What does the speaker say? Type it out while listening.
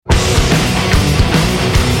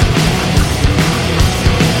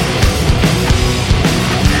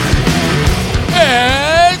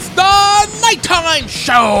wine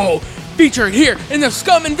show featured here in the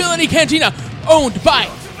Scum and Villainy Cantina, owned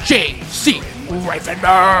by J.C.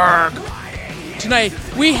 Reifenberg. Tonight,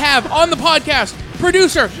 we have on the podcast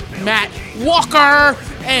producer Matt Walker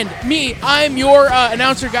and me. I'm your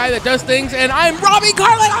announcer guy that does things, and I'm Robbie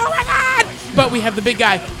Carlin. Oh my God! But we have the big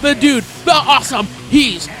guy, the dude, the awesome.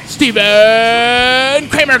 He's Steven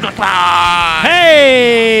Kramer.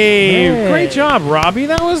 Hey! Great job, Robbie.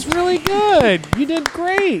 That was really good. You did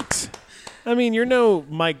great. I mean, you're no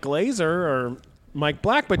Mike Glazer or Mike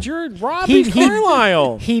Black, but you're Robbie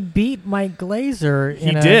Carlisle. He beat Mike Glazer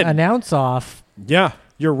in an announce-off. Yeah,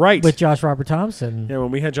 you're right. With Josh Robert Thompson. Yeah, when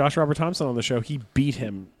we had Josh Robert Thompson on the show, he beat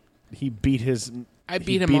him. He beat his... I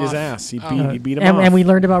beat him beat off. His ass. He beat him off. And we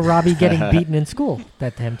learned about Robbie getting beaten in school.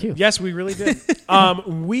 That to him, too. Yes, we really did.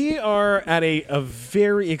 We are at a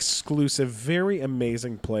very exclusive, very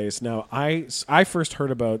amazing place. Now, I first heard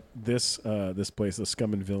about this place, the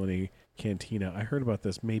Scum and Villainy Cantina. I heard about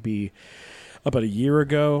this maybe about a year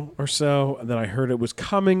ago or so. And then I heard it was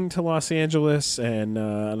coming to Los Angeles. And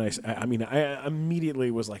I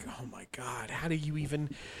immediately was like, oh, my God, how do you even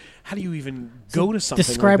go to something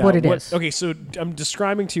describe like that? what it is. Okay, so I'm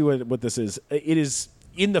describing to you what this is. It is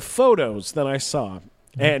in the photos that I saw,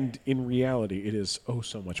 and in reality, it is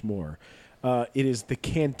so much more. It is the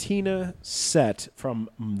cantina set from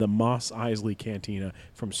the Mos Eisley Cantina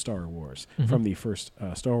from Star Wars, from the first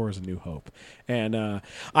Star Wars A New Hope. And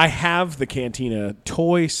I have the cantina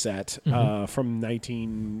toy set from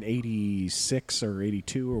 1986 or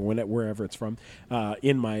 82 or wherever it's from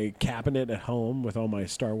in my cabinet at home with all my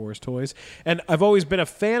Star Wars toys. And I've always been a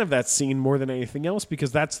fan of that scene more than anything else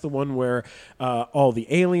because that's the one where all the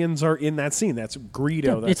aliens are in that scene. That's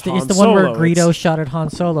Greedo. That's Han it's the Solo. one where Greedo shot at Han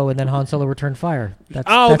Solo and then Han Solo returned fire. That's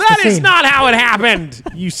that is not how it happened,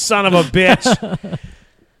 you son of a bitch.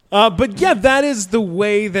 But yeah, that is the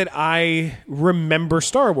way that I remember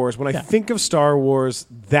Star Wars. When I think of Star Wars,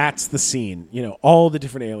 that's the scene. You know, all the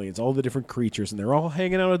different aliens, all the different creatures, and they're all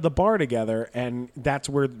hanging out at the bar together. And that's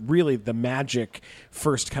where really the magic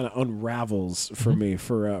first kind of unravels for me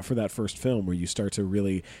for that first film, where you start to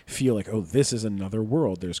really feel like, oh, this is another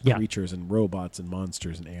world. There's creatures and robots and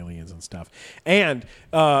monsters and aliens and stuff. And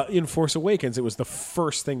in Force Awakens, it was the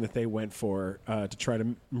first thing that they went for to try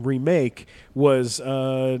to remake was...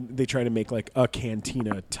 they try to make like a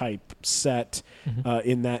cantina type set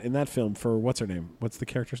in that film for what's her name? What's the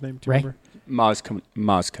character's name? Do you remember? Maz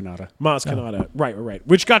Kanata. Maz Kanata. Right.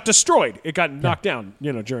 Which got destroyed. It got knocked down,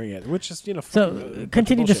 during it. Which is, So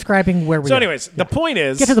continue describing where we are. So anyways, the point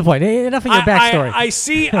is... Get to the point. Enough of your backstory. I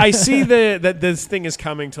see that this thing is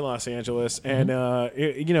coming to Los Angeles, and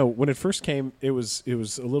when it first came, it was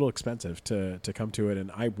a little expensive to come to it, and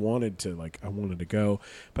I wanted to go,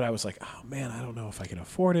 but I was like, oh man, I don't know if I can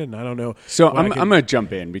afford it, and I don't know. So I'm going to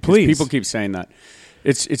jump in because people keep saying that.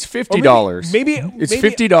 It's $50. Maybe it's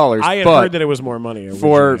 $50. I had heard that it was more money.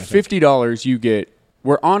 For $50, you get...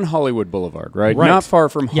 We're on Hollywood Boulevard, right? Not far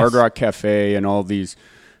from Hard Rock Cafe and all these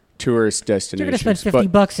tourist destinations. You're going to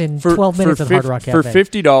spend $50 in 12 minutes at Hard Rock Cafe. For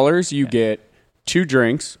 $50, you get 2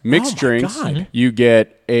 drinks, mixed drinks. God. You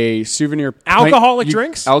get a souvenir... Alcoholic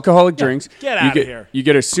drinks? Alcoholic drinks. Get out of here. You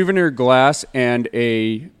get a souvenir glass and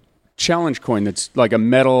a challenge coin that's like a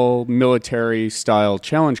metal military-style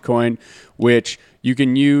challenge coin, which... you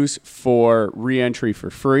can use for re-entry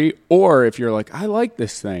for free, or if you're like, I like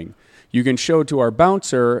this thing, you can show it to our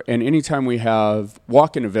bouncer, and anytime we have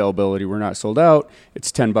walk-in availability, we're not sold out,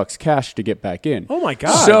 it's $10 cash to get back in. Oh, my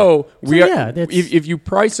God. So if you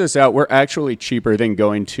price us out, we're actually cheaper than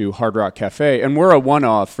going to Hard Rock Cafe, and we're a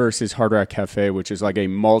one-off versus Hard Rock Cafe, which is like a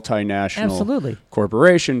multinational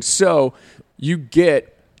corporation. So you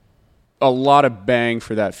get a lot of bang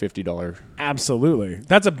for that $50. Absolutely,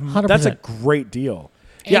 that's a great deal.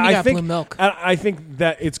 And you got blue milk. I think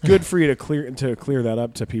that it's good for you to clear that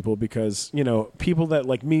up to people because people that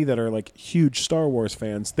like me that are like huge Star Wars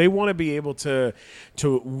fans, they want to be able to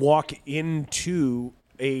walk into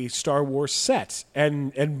a Star Wars set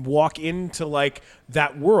and walk into like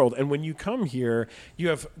that world. And when you come here, you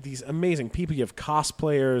have these amazing people. You have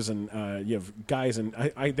cosplayers and you have guys. And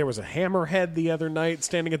there was a Hammerhead the other night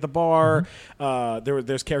standing at the bar.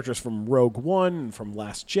 There's characters from Rogue One and from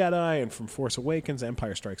Last Jedi and from Force Awakens,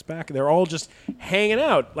 Empire Strikes Back. They're all just hanging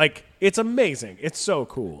out. Like, it's amazing. It's so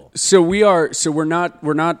cool. So we're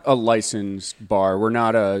not a licensed bar. We're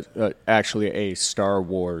not actually a Star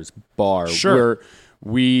Wars bar. Sure.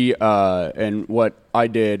 And what I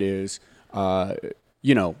did is, I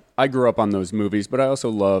grew up on those movies, but I also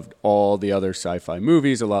loved all the other sci-fi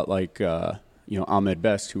movies, a lot like, Ahmed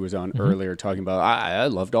Best, who was on earlier, talking about, I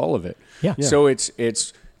loved all of it. Yeah. So it's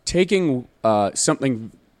taking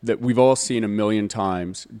something that we've all seen a million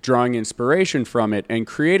times, drawing inspiration from it and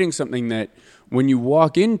creating something that when you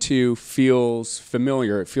walk into feels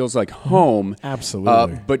familiar. It feels like home.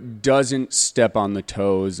 Absolutely. But doesn't step on the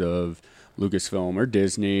toes of Lucasfilm or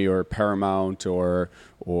Disney or Paramount or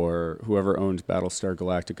whoever owns Battlestar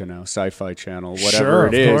Galactica now, Sci-Fi Channel, whatever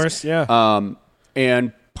it is. Of course, yeah.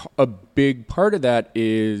 And a big part of that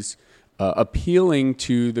is appealing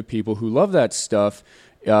to the people who love that stuff.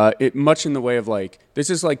 It much in the way of like, this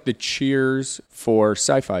is like the Cheers for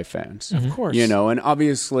sci-fi fans. Of course. You know, and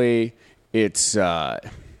obviously it's,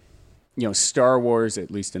 Star Wars,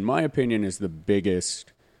 at least in my opinion, is the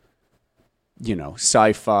biggest,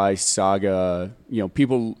 sci-fi saga.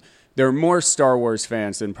 People, there are more Star Wars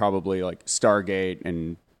fans than probably like Stargate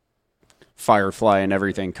and Firefly and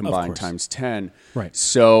everything combined times 10. Right.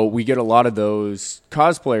 So we get a lot of those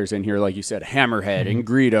cosplayers in here, like you said, Hammerhead and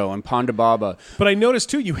Greedo and Ponda Baba. But I noticed,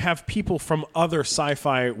 too, you have people from other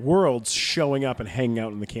sci-fi worlds showing up and hanging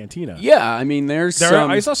out in the cantina. Yeah, I mean, I saw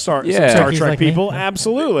some Star Trek like people. me.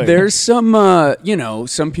 Absolutely. There's some,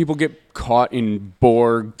 some people get caught in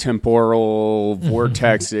Borg temporal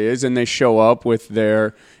vortexes and they show up in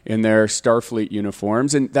their Starfleet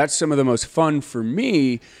uniforms, and that's some of the most fun for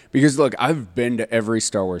me because look, I've been to every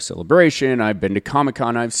Star Wars celebration, I've been to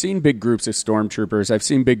Comic-Con, I've seen big groups of stormtroopers, I've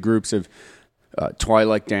seen big groups of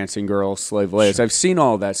Twilight dancing girls, slave Leias. I've seen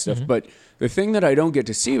all that stuff, but the thing that I don't get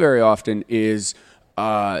to see very often is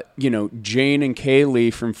Jane and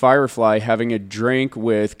Kaylee from Firefly having a drink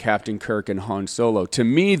with Captain Kirk and Han Solo. To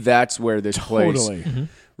me, that's where this place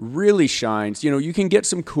really shines. You can get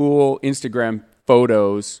some cool Instagram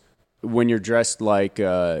photos when you're dressed like,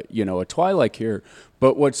 a Twilight here.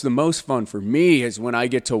 But what's the most fun for me is when I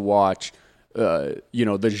get to watch,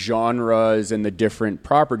 the genres and the different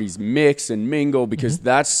properties mix and mingle, because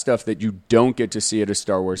that's stuff that you don't get to see at a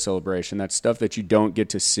Star Wars celebration. That's stuff that you don't get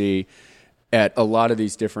to see at a lot of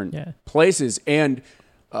these different places. And,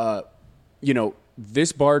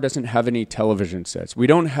 this bar doesn't have any television sets. We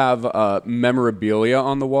don't have memorabilia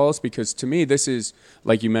on the walls because to me, this is,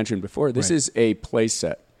 like you mentioned before, this is a play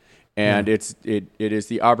set. And it is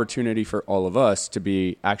the opportunity for all of us to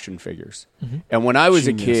be action figures. And when I was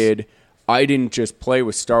a kid, I didn't just play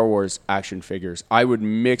with Star Wars action figures. I would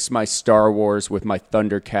mix my Star Wars with my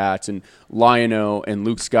Thundercats, and Lion-O and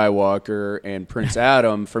Luke Skywalker and Prince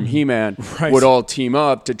Adam from He-Man would all team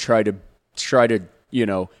up to try to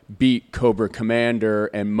beat Cobra Commander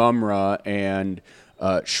and Mumra and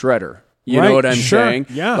Shredder. You know what I'm saying?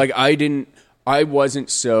 Yeah. Like I wasn't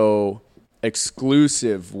so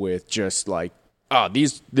exclusive with just like,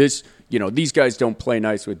 these guys don't play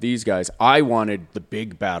nice with these guys. I wanted the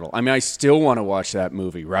big battle. I mean, I still want to watch that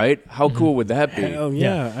movie, right? How cool would that be? Hell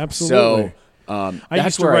yeah, absolutely. So I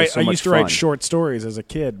used to write short stories as a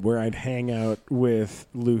kid where I'd hang out with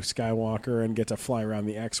Luke Skywalker and get to fly around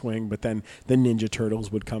the X-Wing, but then the Ninja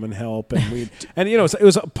Turtles would come and help, and it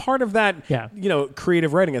was a part of that.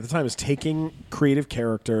 Creative writing at the time is taking creative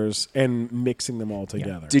characters and mixing them all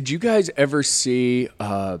together. Did you guys ever see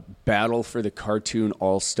Battle for the Cartoon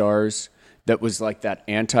All-Stars? That was like that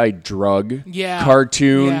anti-drug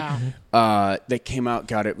cartoon that came out.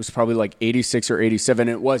 God, it was probably like 86 or 87.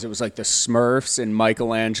 It was like the Smurfs and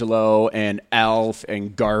Michelangelo and Alf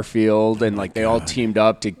and Garfield and they all teamed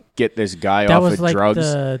up to get this guy off of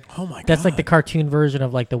drugs. That's like the cartoon version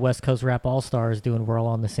of like the West Coast Rap All-Stars doing We're All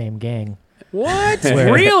on the Same Gang. What?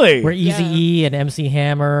 Really? Where Eazy-E and MC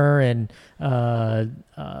Hammer and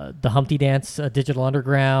the Humpty Dance, Digital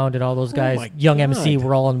Underground, and all those guys, Young God. MC,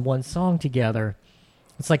 were all in one song together.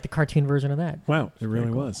 It's like the cartoon version of that. Wow, it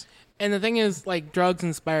really was. And the thing is, like, drugs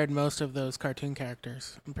inspired most of those cartoon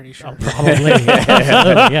characters, I'm pretty sure. Probably.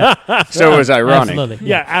 Absolutely, yeah. So it was ironic. Absolutely.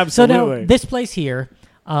 Yeah, absolutely. So now, this place here,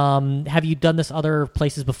 have you done this other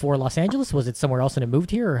places before Los Angeles? Was it somewhere else and it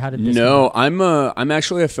moved here, or how did this No, I'm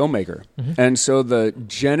actually a filmmaker. And so the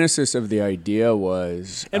genesis of the idea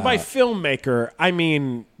was... And by filmmaker, I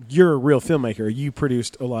mean you're a real filmmaker. You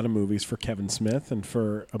produced a lot of movies for Kevin Smith and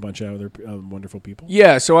for a bunch of other wonderful people.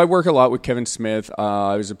 Yeah, so I work a lot with Kevin Smith.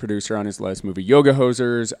 I was a producer on his last movie, Yoga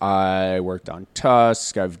Hosers. I worked on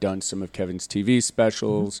Tusk. I've done some of Kevin's TV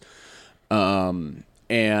specials.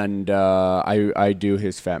 And I do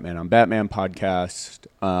his Fat Man on Batman podcast,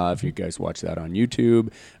 if you guys watch that on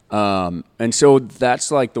YouTube. And so that's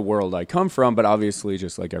like the world I come from, but obviously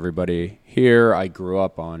just like everybody here, I grew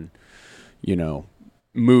up on,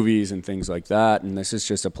 movies and things like that. And this is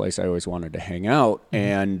just a place I always wanted to hang out.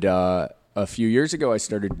 And a few years ago, I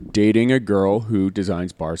started dating a girl who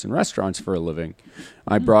designs bars and restaurants for a living.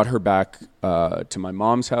 I brought her back to my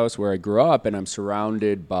mom's house where I grew up, and I'm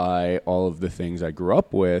surrounded by all of the things I grew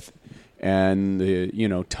up with. and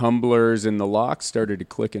the tumblers and the locks started to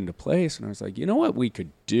click into place, and I was like, you know what we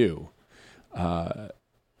could do?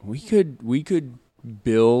 We could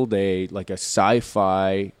build a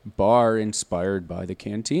sci-fi bar inspired by the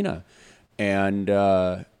cantina, and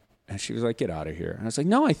she was like, get out of here. And I was like,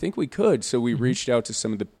 no, I think we could. So we reached out to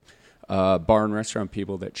some of the bar and restaurant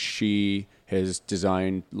people that she has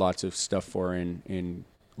designed lots of stuff for in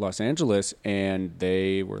Los Angeles, and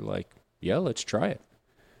they were like, yeah, let's try it.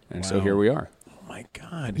 And so here we are. Oh my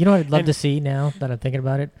God. You know what I'd love to see now that I'm thinking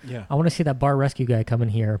about it? Yeah. I want to see that bar rescue guy come in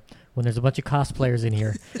here when there's a bunch of cosplayers in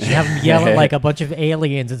here and have them yell at like a bunch of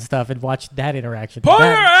aliens and stuff and watch that interaction. Pull your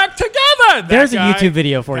act together! There's a YouTube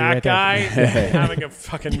video for you right there. That guy having a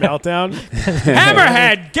fucking meltdown.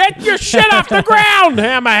 Hammerhead, get your shit off the ground,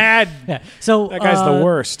 Hammerhead! Yeah. So That guy's the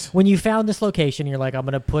worst. When you found this location, you're like, I'm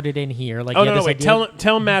going to put it in here. Like, Oh, you had no, this wait. idea?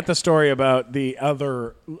 Tell Matt the story about the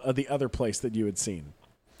other place that you had seen.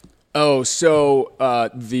 Oh, so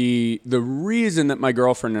the reason that my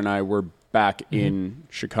girlfriend and I were back in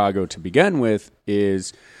Chicago to begin with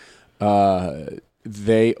is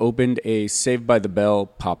they opened a Saved by the Bell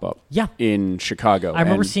pop-up in Chicago. I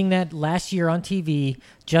remember seeing that last year on TV.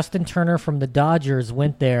 Justin Turner from the Dodgers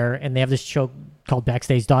went there, and they have this show called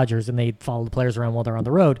Backstage Dodgers, and they follow the players around while they're on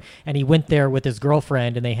the road. And he went there with his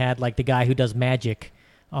girlfriend, and they had like the guy who does magic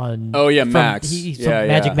on. Max.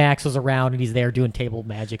 Magic Max was around, and he's there doing table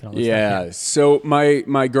magic and all this stuff. Yeah, so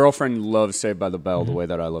my girlfriend loves Saved by the Bell the way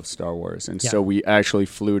that I love Star Wars. And so we actually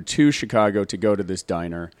flew to Chicago to go to this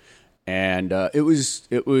diner. And it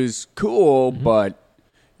was cool, but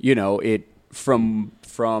it from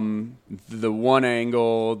the one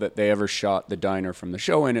angle that they ever shot the diner from the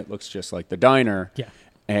show in, it looks just like the diner. Yeah.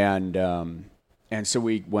 And so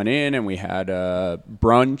we went in and we had a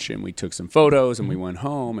brunch and we took some photos and we went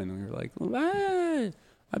home and we were like, well,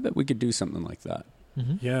 I bet we could do something like that.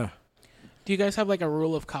 Yeah. Do you guys have like a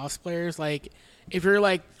rule of cosplayers? Like, if you're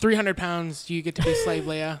like 300 pounds, do you get to be Slave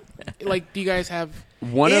Leia? Like, do you guys have...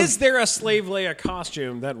 Is there a Slave Leia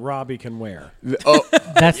costume that Robbie can wear?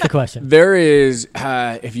 That's the question. There is,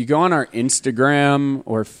 if you go on our Instagram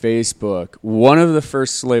or Facebook, one of the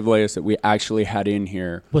first Slave Leias that we actually had in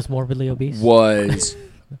here Was morbidly obese? was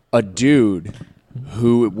a dude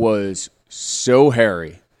who was so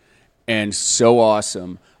hairy and so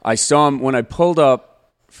awesome. I saw him when I pulled up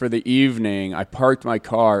for the evening. I parked my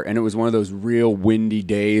car, and it was one of those real windy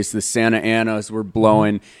days. The Santa Anas were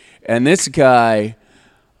blowing, and this guy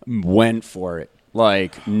went for it.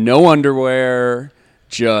 Like, no underwear,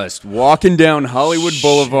 just walking down Hollywood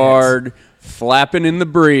Boulevard, flapping in the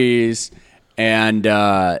breeze, and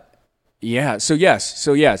so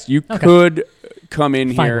yes, you could come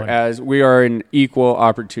in Find here one. as we are an equal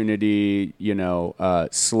opportunity,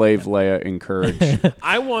 Slave Leia encouraged.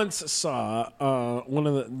 I once saw one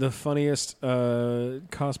of the funniest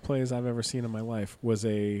cosplays I've ever seen in my life was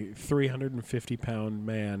a 350-pound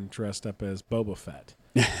man dressed up as Boba Fett.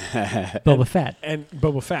 Boba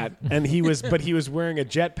Fett. And he was wearing a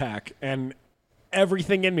jetpack, and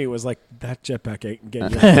everything in me was like, that jetpack ain't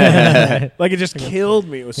getting you. Like, it just killed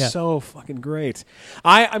me. It was so fucking great.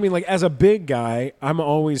 I mean, like, as a big guy, I'm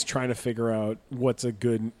always trying to figure out what's a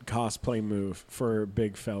good cosplay move for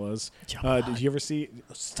big fellas. Did you ever see...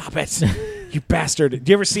 Stop it, you bastard. Did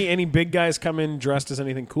you ever see any big guys come in dressed as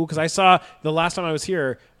anything cool? Because I saw, the last time I was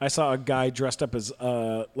here, I saw a guy dressed up as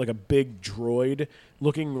like a big droid,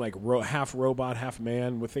 looking like half robot, half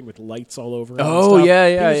man, with lights all over him. Oh, and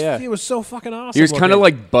stuff. yeah. He was so fucking awesome. He was kind of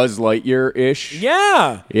looking. like Buzz Lightyear-ish.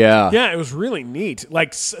 Yeah. Yeah. It was really neat.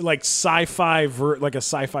 Like sci-fi, like a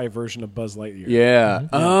sci-fi version of Buzz Lightyear. Yeah.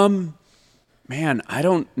 Man, I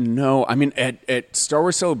don't know. I mean, at Star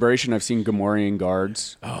Wars Celebration, I've seen Gamorrean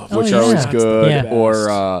guards, which are always That's good. the best.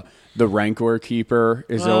 Or the Rancor Keeper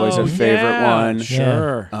is always a favorite one.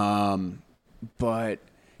 Sure. But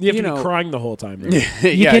you have to be crying the whole time. Though.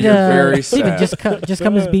 You could, you're very Steven, sad. just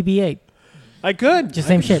come as BB-8. I could. Just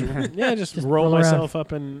same shit. Yeah, just roll roll around. myself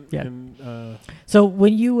up and So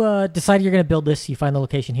when you decide you're going to build this, you find the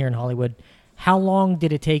location here in Hollywood. How long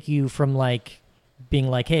did it take you from like being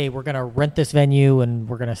like, hey, we're going to rent this venue and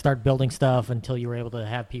we're going to start building stuff until you were able to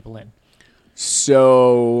have people in?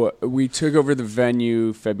 So we took over the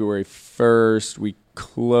venue February 1st. We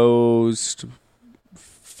closed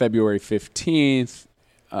February 15th,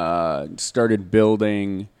 started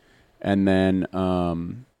building, and then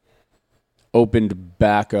opened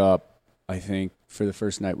back up, I think, for the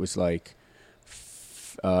first night was like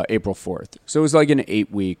April 4th. So it was like an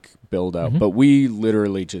 8-week build-out. But we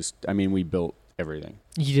literally we built everything.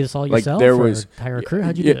 You did this all Like, yourself? there or was- hire a crew?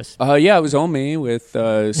 How'd you do this? Yeah, it was all me with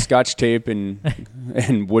Scotch tape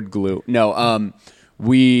and wood glue. No,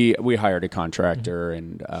 we hired a contractor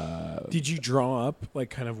and Did you draw up like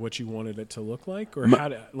kind of what you wanted it to look like, or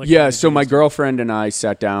how? So my girlfriend and I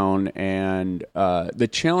sat down, and the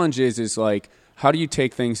challenge is like, how do you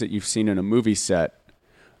take things that you've seen in a movie set,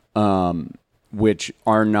 which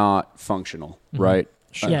are not functional, right?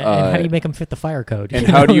 Yeah, and how do you make them fit the fire code? And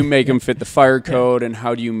how do you make them fit the fire code, and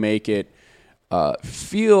how do you make it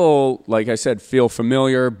feel, like I said, feel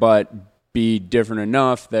familiar, but be different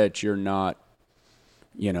enough that you're not,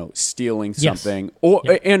 stealing something. Yes. Or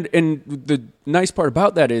and the nice part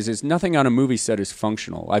about that is nothing on a movie set is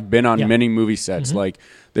functional. I've been on many movie sets. Like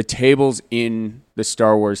the tables in the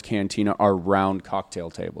Star Wars Cantina are round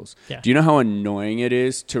cocktail tables. Yeah. Do you know how annoying it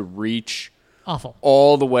is to reach Awful.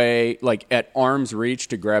 all the way, like at arm's reach,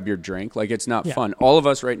 to grab your drink? Like, it's not fun. All of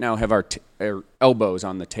us right now have our elbows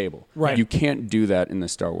on the table. Right. You can't do that in the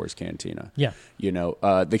Star Wars Cantina. Yeah.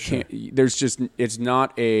 There's just, it's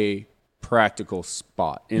not a practical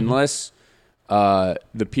spot unless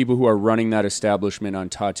the people who are running that establishment on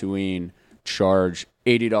Tatooine charge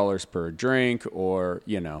 $80 per drink, or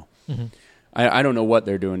I don't know what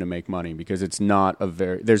they're doing to make money, because it's not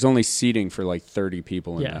there's only seating for like 30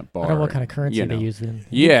 people in that bar. I don't know what kind of currency they use then.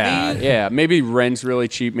 Yeah. Maybe rent's really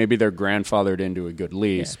cheap. Maybe they're grandfathered into a good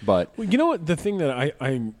lease. But Well, you know what? The thing that I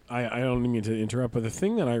don't mean to interrupt, but the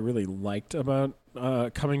thing that I really liked about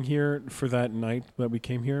coming here for that night that we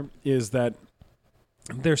came here is that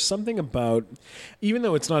there's something about, even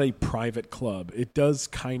though it's not a private club, it does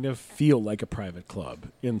kind of feel like a private club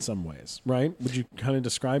in some ways, right? Would you kind of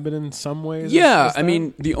describe it in some ways? yeah, I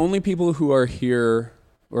mean, the only people who are here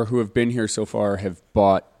or who have been here so far have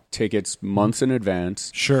bought tickets months in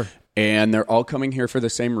advance. Sure. And they're all coming here for the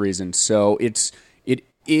same reason. So it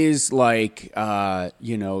is like,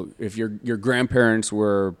 if your grandparents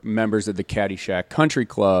were members of the Caddyshack Country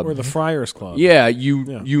Club Or the Friars Club. Yeah,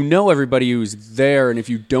 you know everybody who's there, and if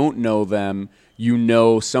you don't know them, you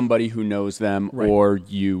know somebody who knows them, Right. or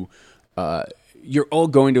you're all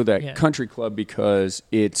going to that country club because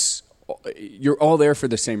you're all there for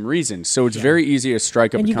the same reason. So it's very easy to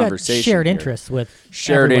strike up And a you've got conversation. shared here. interests with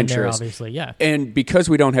Shared everyone there, interests. obviously. Yeah. And because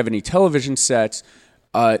we don't have any television sets,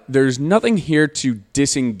 there's nothing here to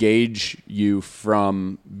disengage you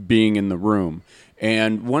from being in the room.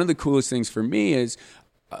 And one of the coolest things for me is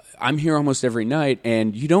I'm here almost every night,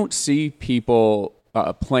 and you don't see people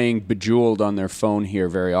playing Bejeweled on their phone here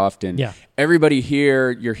very often. Yeah. Everybody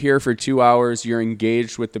here, you're here for 2 hours, you're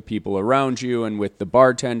engaged with the people around you and with the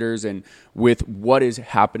bartenders and with what is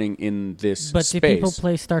happening in this But space. do people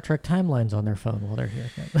play Star Trek Timelines on their phone while they're here?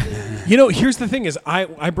 Here's the thing is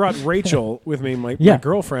I brought Rachel with me, my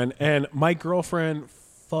girlfriend, and my girlfriend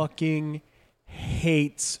fucking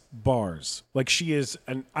hates bars. Like, she is,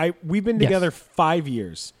 we've been together 5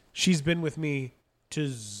 years. She's been with me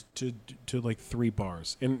to like 3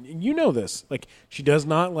 bars, and you know this. Like, she does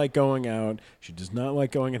not like going out. She does not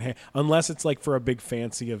like going and unless it's like for a big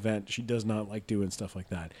fancy event. She does not like doing stuff like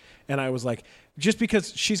that. And I was like, just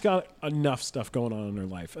because she's got enough stuff going on in her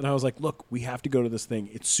life, and I was like, look, we have to go to this thing.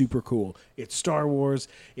 It's super cool. It's Star Wars.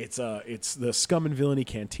 It's the Scum and Villainy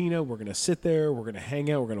Cantina. We're gonna sit there. We're gonna hang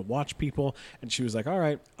out. We're gonna watch people. And she was like, all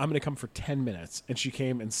right, I'm gonna come for 10 minutes. And she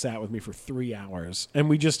came and sat with me for 3 hours, and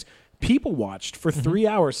we just people watched for 3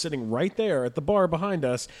 hours, sitting right there at the bar behind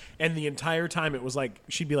us. And the entire time it was like,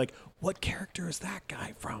 she'd be like, what character is that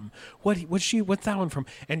guy from? What's that one from?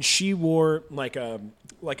 And she wore like a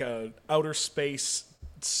outer space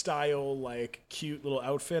style, like cute little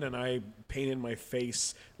outfit. And I painted my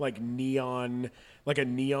face like a neon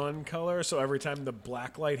color. So every time the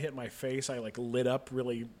black light hit my face, I like lit up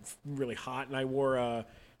really, really hot. And I wore a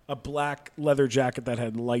black leather jacket that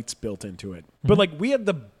had lights built into it. But like, we had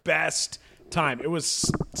the best time. It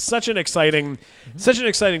was such an exciting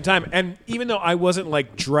time. And even though I wasn't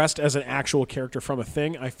like dressed as an actual character from a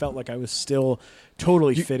thing, I felt like I was still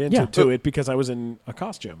totally fit into it because I was in a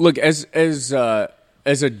costume. Look, as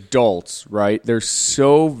adults, right? There's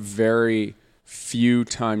so very few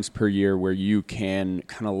times per year where you can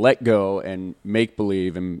kind of let go and make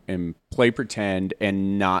believe and play pretend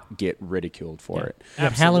and not get ridiculed for it.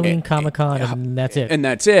 Halloween, Comic-Con, and that's it. And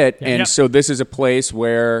that's it. Yeah. And so this is a place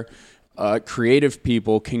where creative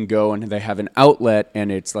people can go and they have an outlet,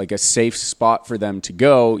 and it's like a safe spot for them to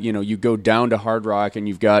go. You go down to Hard Rock and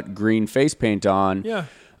you've got green face paint on. Yeah.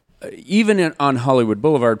 Even on Hollywood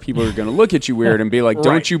Boulevard, people are going to look at you weird and be like,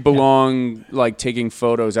 don't you belong like taking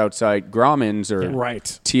photos outside Grauman's or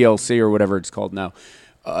TLC or whatever it's called now.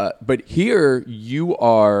 But here you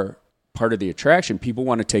are part of the attraction. People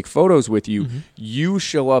want to take photos with you. You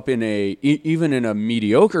show up even in a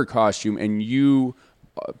mediocre costume, and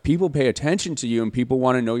people pay attention to you, and people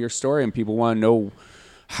want to know your story, and people want to know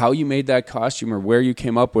how you made that costume or where you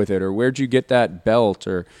came up with it or where'd you get that belt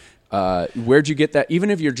or where'd you get that? Even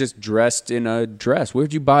if you're just dressed in a dress,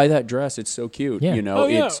 where'd you buy that dress? It's so cute. Yeah. You know,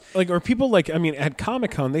 it's like, or people like, I mean, at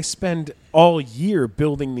Comic-Con, they spend all year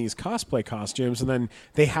building these cosplay costumes, and then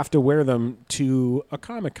they have to wear them to a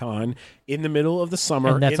Comic-Con in the middle of the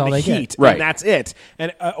summer And that's in all the they get. heat. Right. And that's it.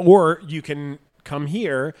 And or you can come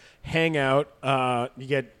here, hang out.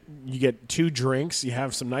 You get 2 drinks. You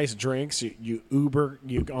have some nice drinks. You Uber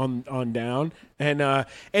on down, and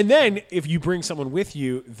then if you bring someone with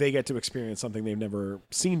you, they get to experience something they've never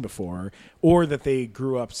seen before, or that they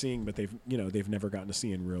grew up seeing, but they've never gotten to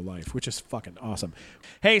see in real life, which is fucking awesome.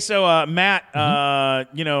 Hey, so Matt,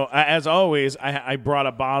 as always, I brought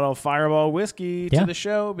a bottle of Fireball whiskey to the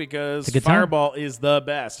show because a good time. Fireball is the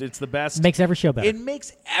best. It's the best. Makes every show better. It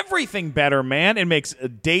makes everything better, man. It makes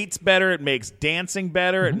dates better. It makes dancing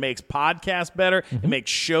better. It makes podcasts better. It makes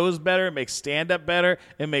shows better. It makes stand-up better.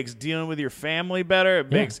 It makes dealing with your family better.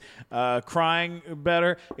 It makes crying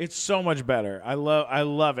better. It's so much better. I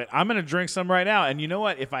love it. I'm going to drink some right now. And you know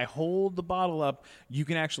what? If I hold the bottle up, you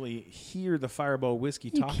can actually hear the Fireball whiskey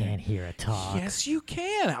You talking. can't hear it talk. Yes, you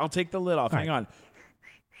can. I'll take the lid off. Hang right. on.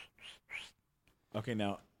 Okay,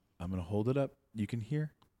 now I'm going to hold it up. You can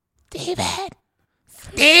hear. Steven!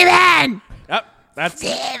 Yep. That's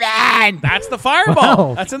Steven! the Fireball.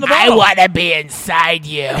 Wow. That's in the I bottle. want to be inside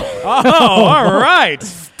you. Oh, all right.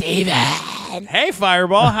 Steven! Hey,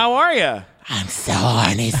 Fireball. How are you? I'm so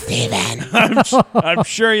horny, Steven. I'm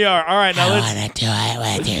sure you are. All right, now I let's. want to do it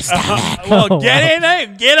with your stomach. Well,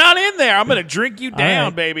 get on in there. I'm going to drink you down,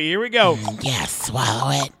 right. baby. Here we go. Yeah,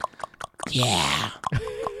 swallow it. Yeah.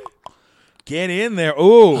 Get in there.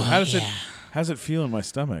 Ooh, yeah. how's it feel in my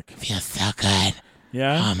stomach? Feels so good.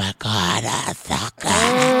 Yeah. Oh my God, so good.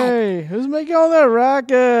 Hey, who's making all that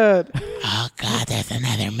racket? Oh God, there's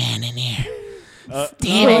another man in here.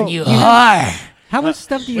 Steven, you whore. How much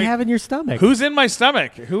stuff do you have in your stomach? Who's in my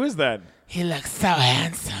stomach? Who is that? He looks so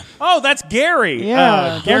handsome. Oh, that's Gary.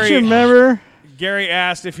 Yeah, Gary. don't you remember? Gary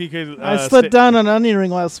asked if he could. I slid down an onion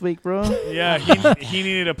ring last week, bro. Yeah, he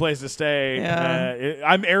needed a place to stay. Yeah.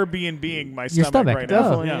 I'm Airbnb-ing my Your stomach, right now.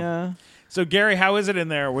 Definitely, yeah. So Gary, how is it in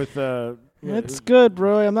there with It's good,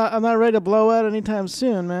 bro. I'm not ready to blow out anytime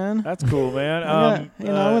soon, man. That's cool, man. I'm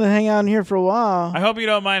gonna hang out in here for a while. I hope you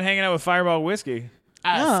don't mind hanging out with Fireball whiskey. Oh,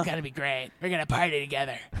 Yeah. it's gonna be great. We're gonna party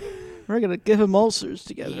together. We're gonna give him ulcers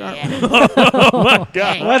together, aren't we? Yeah. Oh my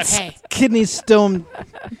God. Hey, Kidney stone.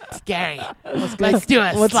 Gary. Let's do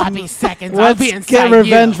it. let's- Sloppy seconds. I'll Let's be get inside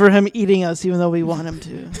revenge you. for him eating us, even though we want him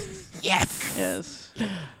to. Yes. Yes.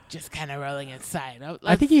 Just kind of rolling inside. Oh,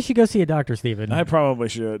 I think you should go see a doctor, Steven. I probably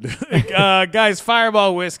should. Guys,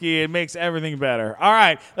 Fireball whiskey, it makes everything better. All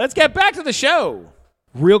right, let's get back to the show.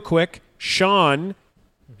 Real quick, Shawn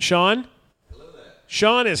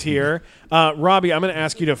is here. Robbie, I'm going to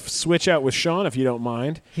ask you to switch out with Shawn if you don't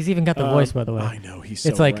mind. He's even got the voice, by the way. I know, he's so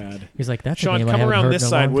It's like rad. he's like that's a Shawn, name I come haven't around heard this in a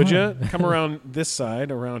side, long would time. you? Come around this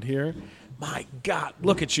side, around here. My God,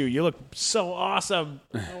 look at you. You look so awesome.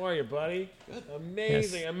 How are you, buddy?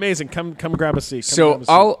 Amazing, amazing. Come grab a seat. Come grab a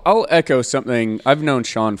seat. I'll echo something. I've known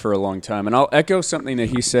Shawn for a long time, and I'll echo something that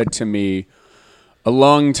he said to me a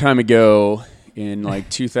long time ago in like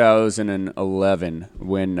 2011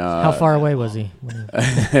 when How far away was he?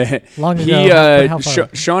 Long ago. he but how far?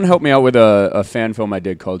 Shawn helped me out with a fan film I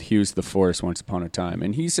did called Hughes the Force Once Upon a Time,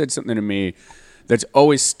 and he said something to me that's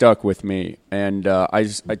always stuck with me, and I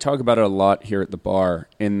talk about it a lot here at the bar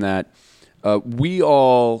in that we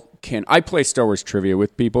all can. I play Star Wars trivia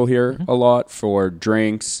with people here a lot for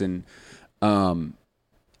drinks and something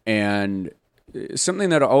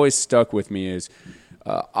that always stuck with me is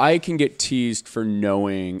I can get teased for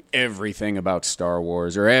knowing everything about Star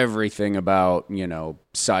Wars or everything about,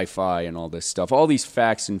 sci-fi and all this stuff, all these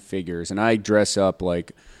facts and figures. And I dress up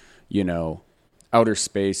like, outer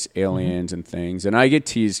space aliens and things. And I get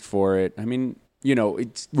teased for it. I mean,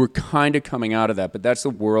 we're kind of coming out of that, but that's the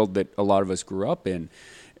world that a lot of us grew up in.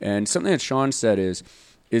 And something that Shawn said is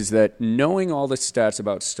that knowing all the stats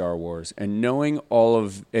about Star Wars and knowing all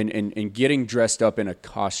of and getting dressed up in a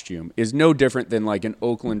costume is no different than like an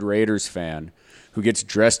Oakland Raiders fan who gets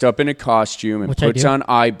dressed up in a costume and Which I puts do. on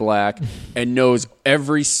eye black and knows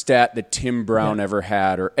every stat that Tim Brown ever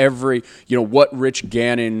had or every, what Rich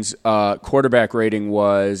Gannon's quarterback rating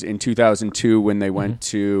was in 2002 when they went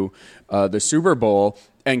to the Super Bowl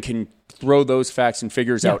and can throw those facts and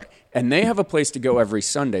figures out. And they have a place to go every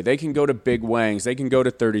Sunday. They can go to Big Wang's. They can go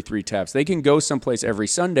to 33 Taps. They can go someplace every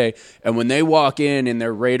Sunday. And when they walk in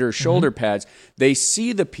their Raiders shoulder pads, they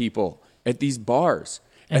see the people at these bars.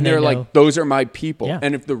 And they they're know. like, those are my people. Yeah.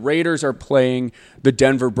 And if the Raiders are playing the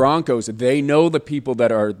Denver Broncos, they know the people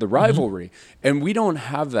that are the rivalry. And we don't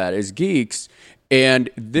have that as geeks. And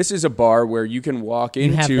this is a bar where you can walk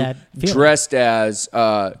You have into that feeling. dressed as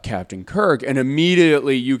Captain Kirk, and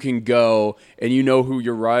immediately you can go and you know who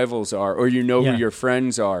your rivals are, or you know Yeah. who your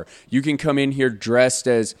friends are. You can come in here dressed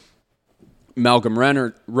as Malcolm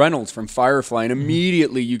Reynolds from Firefly, and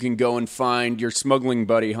immediately you can go and find your smuggling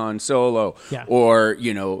buddy Han Solo. Yeah. Or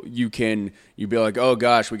you'd be like, oh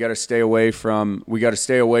gosh, we got to stay away from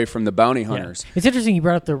the bounty hunters. It's interesting you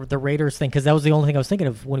brought up the Raiders thing, because that was the only thing I was thinking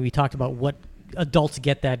of when we talked about what adults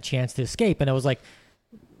get that chance to escape. And I was like,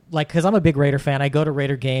 because I'm a big Raider fan, I go to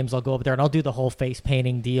Raider games, I'll go up there and I'll do the whole face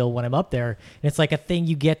painting deal when I'm up there. And it's like a thing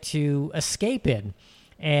you get to escape in.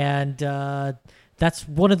 And that's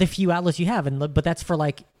one of the few outlets you have. But that's for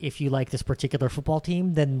like, if you like this particular football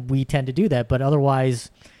team, then we tend to do that. But otherwise,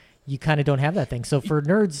 you kind of don't have that thing. So for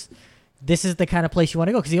nerds, this is the kind of place you want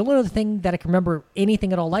to go. Because the only other thing that I can remember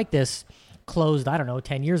anything at all like this closed,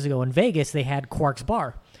 10 years ago in Vegas, they had Quark's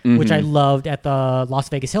Bar, which I loved at the Las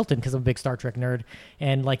Vegas Hilton because I'm a big Star Trek nerd.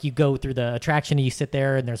 And like you go through the attraction and you sit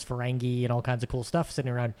there and there's Ferengi and all kinds of cool stuff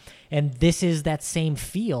sitting around. And this is that same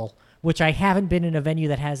feel, which I haven't been in a venue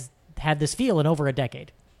that has had this feel in over a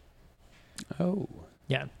decade. Oh.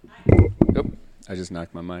 Yeah. Oop, I just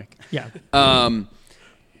knocked my mic. Yeah.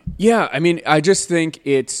 Yeah, I mean, I just think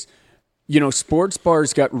it's, sports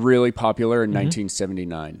bars got really popular in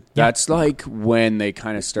 1979. That's like when they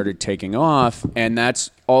kind of started taking off, and that's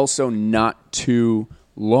also not too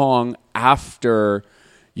long after,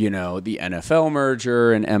 the NFL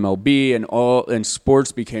merger and MLB and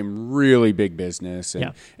sports became really big business,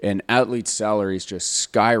 and athletes' salaries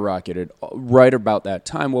just skyrocketed right about that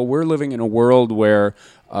time. Well, we're living in a world where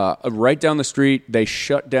right down the street, they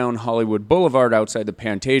shut down Hollywood Boulevard outside the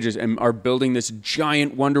Pantages and are building this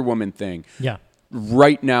giant Wonder Woman thing. Yeah.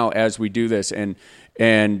 Right now as we do this. And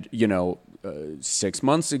 6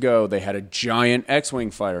 months ago, they had a giant X-Wing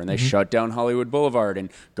fighter, and they shut down Hollywood Boulevard. And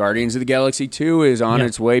Guardians of the Galaxy 2 is on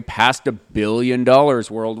its way past $1 billion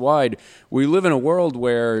worldwide. We live in a world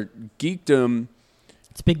where geekdom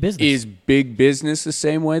It's big business. is big business the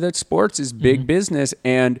same way that sports is big business.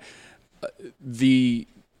 And the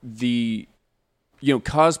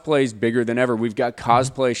cosplay is bigger than ever. We've got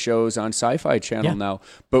cosplay shows on Sci-Fi Channel now,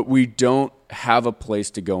 but we don't have a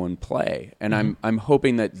place to go and play. And I'm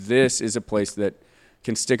hoping that this is a place that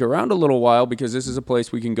can stick around a little while, because this is a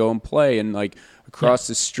place we can go and play. And like across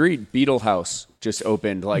the street, Beetle House just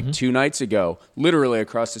opened like 2 nights ago, literally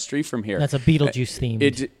across the street from here. That's a Beetlejuice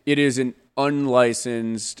themed. It is an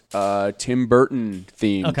unlicensed Tim Burton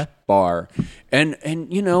themed bar, and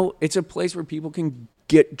it's a place where people can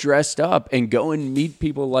get dressed up and go and meet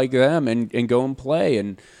people like them and go and play.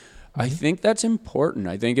 And I think that's important.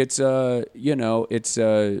 I think it's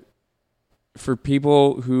for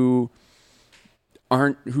people who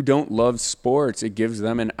don't love sports, it gives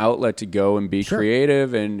them an outlet to go and be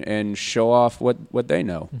creative and show off what they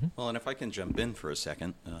know. Well, and if I can jump in for a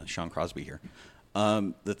second, Shawn Crosby here.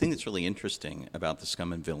 The thing that's really interesting about the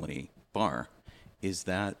Scum and Villainy bar is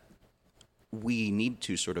that we need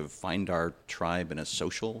to sort of find our tribe in a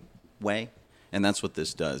social way. And that's what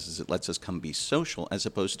this does, is it lets us come be social as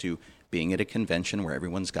opposed to being at a convention where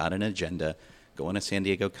everyone's got an agenda. Going to San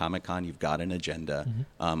Diego Comic-Con, you've got an agenda.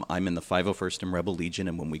 I'm in the 501st and Rebel Legion,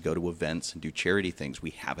 and when we go to events and do charity things, we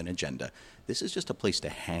have an agenda. This is just a place to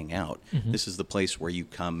hang out. This is the place where you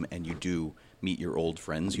come and you do meet your old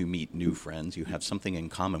friends, you meet new friends, you have something in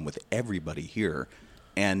common with everybody here.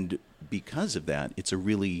 And because of that, it's a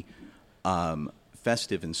really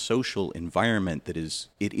festive and social environment that is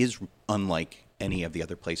unlike any of the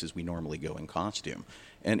other places we normally go in costume.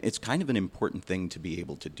 And it's kind of an important thing to be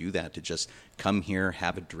able to do that, to just come here,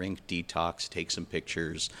 have a drink, detox, take some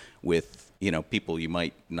pictures with, people you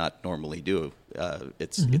might not normally do.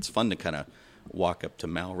 It's fun to kind of walk up to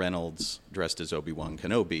Mal Reynolds dressed as Obi-Wan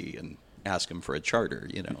Kenobi and ask him for a charter,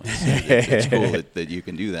 It's cool that you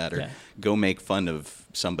can do that. Or go make fun of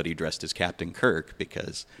somebody dressed as Captain Kirk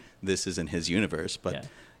because this isn't his universe. But,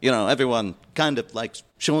 everyone kind of likes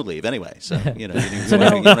shore leave anyway. So, you want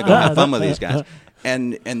to go have fun with these guys.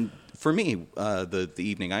 And for me, the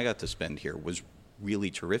evening I got to spend here was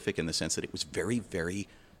really terrific in the sense that it was very, very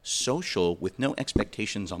social with no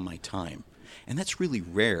expectations on my time. And that's really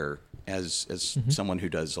rare as someone who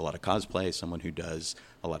does a lot of cosplay, someone who does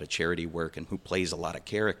a lot of charity work and who plays a lot of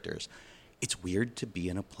characters. It's weird to be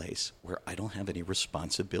in a place where I don't have any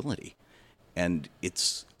responsibility. And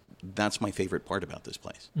that's my favorite part about this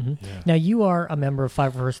place. Now, you are a member of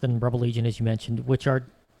 501st and Rebel Legion, as you mentioned, which are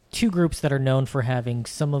two groups that are known for having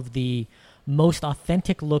some of the most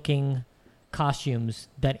authentic looking costumes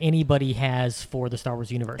that anybody has for the Star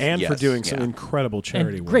Wars universe. And for Yes, doing some yeah. incredible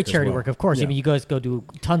charity And work. great as charity well. work, of course. Yeah. I mean, you guys go do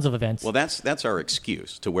tons of events. Well, that's our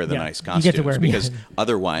excuse to wear the Yeah. nice You costumes get to wear 'em, because yeah.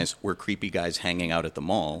 otherwise we're creepy guys hanging out at the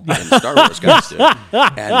mall in Star Wars costumes,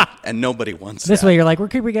 and nobody wants This that. way, you're like, we're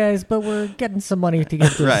creepy guys, but we're getting some money to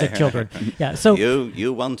give to Right, sick right, children. Yeah. So,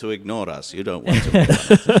 You want to ignore us. You don't want to.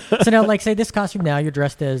 Ignore us. so now, like, say this costume. Now you're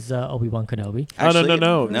dressed as Obi-Wan Kenobi. Actually,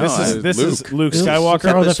 No. This is Luke Luke. Skywalker.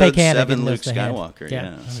 Throw the fake Episode hand 7 again, Luke lift the hand. Skywalker.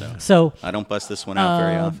 Yeah. Yeah. So I don't bust this one out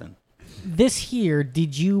very often. this here,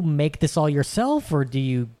 did you make this all yourself, or do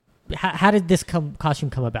you? How did this costume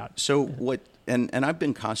come about? So what? And I've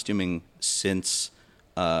been costuming since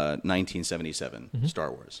 1977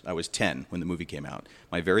 Star Wars. I was 10 when the movie came out.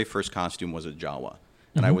 My very first costume was a Jawa.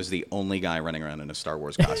 And I was the only guy running around in a Star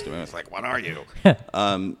Wars costume. I was like, "What are you?"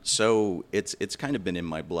 So it's kind of been in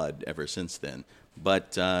my blood ever since then.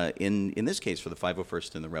 But in this case, for the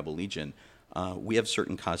 501st and the Rebel Legion, we have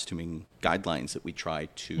certain costuming guidelines that we try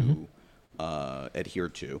to adhere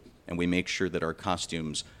to, and we make sure that our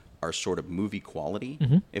costumes are sort of movie quality,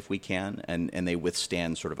 if we can, and they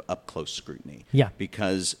withstand sort of up close scrutiny. Yeah.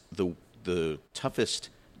 Because the toughest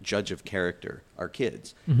judge of character are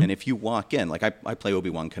kids. And if you walk in, like I play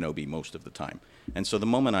Obi-Wan Kenobi most of the time. And so the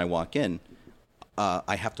moment I walk in,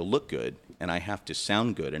 I have to look good, and I have to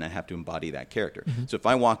sound good, and I have to embody that character. So if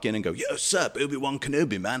I walk in and go, "Yo, sup, Obi-Wan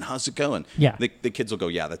Kenobi, man, how's it going?" Yeah. The kids will go,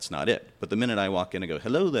 "Yeah, that's not it." But the minute I walk in and go,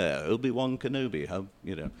 "Hello there, Obi-Wan Kenobi,"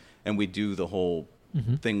 and we do the whole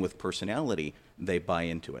thing with personality, they buy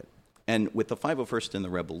into it. And with the 501st and the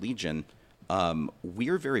Rebel Legion,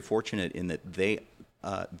 we're very fortunate in that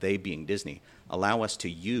they being Disney, allow us to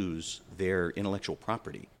use their intellectual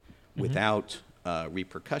property without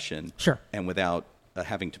repercussion Sure. and without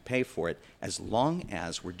having to pay for it, as long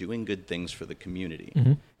as we're doing good things for the community.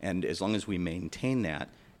 And as long as we maintain that.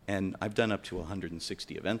 And I've done up to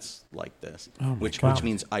 160 events like this, which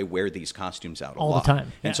means I wear these costumes out a All the lot.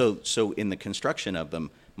 time. And Yeah. so in the construction of them,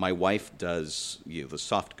 my wife does the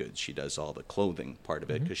soft goods. She does all the clothing part of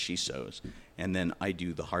it because she sews. And then I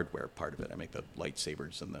do the hardware part of it. I make the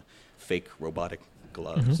lightsabers and the fake robotic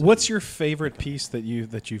gloves. What's your favorite piece that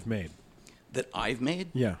you've made? That I've made?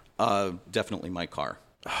 Yeah. Definitely my car.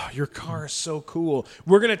 Oh, your car is so cool.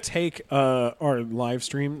 We're gonna take our live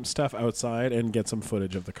stream stuff outside and get some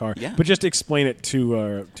footage of the car. Yeah. But just explain it to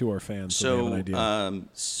our fans so they have an idea.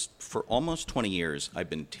 For almost 20 years, I've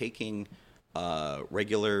been taking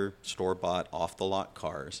regular store-bought, off-the-lot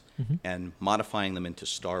cars and modifying them into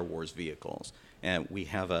Star Wars vehicles. And we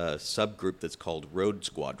have a subgroup that's called Road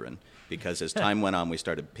Squadron, because as time went on, we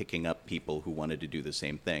started picking up people who wanted to do the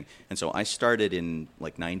same thing. And so I started in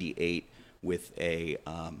like 98 with a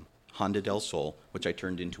Honda Del Sol, which I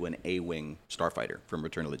turned into an A-Wing starfighter from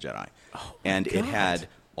Return of the Jedi. And it had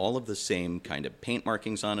all of the same kind of paint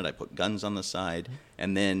markings on it. I put guns on the side,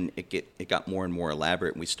 and then it got more and more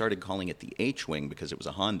elaborate. And we started calling it the H-Wing because it was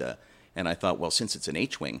a Honda. And I thought, well, since it's an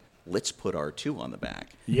H-Wing, let's put R2 on the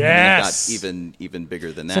back. Yes! And it got even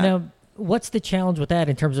bigger than that. So now, what's the challenge with that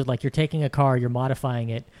in terms of like you're taking a car, you're modifying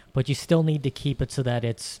it, but you still need to keep it so that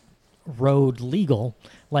it's road legal?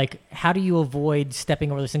 Like, how do you avoid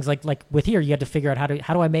stepping over those things? Like with here, you have to figure out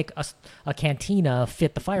how do I make a cantina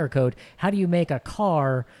fit the fire code? How do you make a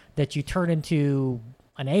car that you turn into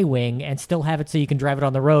an A-Wing and still have it so you can drive it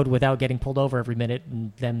on the road without getting pulled over every minute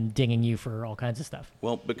and them dinging you for all kinds of stuff?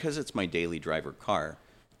 Well, because it's my daily driver car,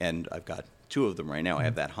 and I've got two of them right now. I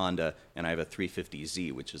have that Honda, and I have a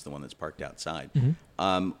 350Z, which is the one that's parked outside.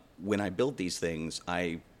 When I build these things,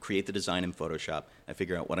 I create the design in Photoshop. I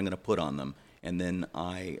figure out what I'm going to put on them, and then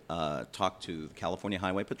I talk to the California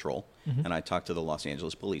Highway Patrol, and I talk to the Los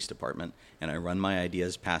Angeles Police Department, and I run my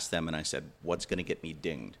ideas past them, and I said, what's going to get me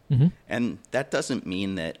dinged? And that doesn't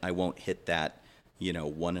mean that I won't hit that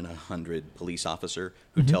 1 in 100 police officer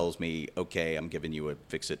who tells me, okay, I'm giving you a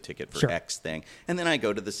fix-it ticket for X thing. And then I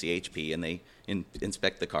go to the CHP, and they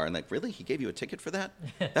inspect the car, and like, really? He gave you a ticket for that?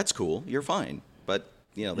 That's cool. You're fine. But,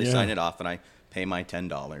 they sign it off, and I pay my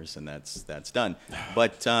 $10, and that's done.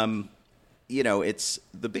 But, it's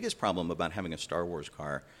the biggest problem about having a Star Wars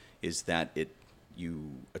car is that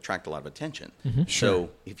you attract a lot of attention. So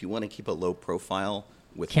if you want to keep a low profile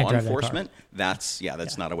with law enforcement, that's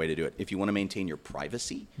not a way to do it. If you want to maintain your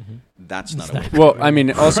privacy, that's not a way to do it. Well, I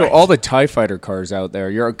mean, also all the TIE fighter cars out there,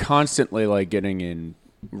 you're constantly like getting in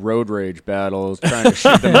road rage battles, trying to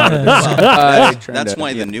shoot them out of the sky. That's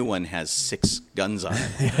why the new one has 6 guns on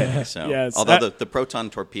it. So, Yes. although the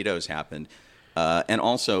proton torpedoes happened, And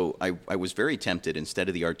also, I was very tempted, instead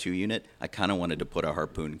of the R2 unit, I kind of wanted to put a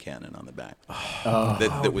harpoon cannon on the back.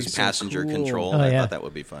 That was passenger controlled. I thought that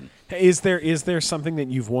would be fun. Hey, is there something that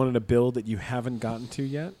you've wanted to build that you haven't gotten to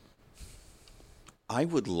yet? I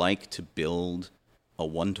would like to build a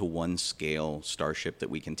 1-to-1 scale starship that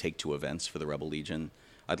we can take to events for the Rebel Legion.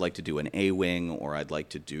 I'd like to do an A-Wing, or I'd like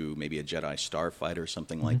to do maybe a Jedi Starfighter or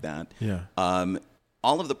something like that. Yeah.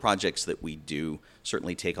 All of the projects that we do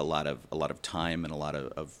certainly take a lot of time and a lot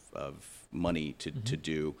of money to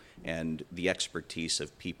do, and the expertise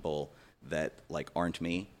of people that aren't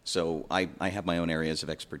me. So I have my own areas of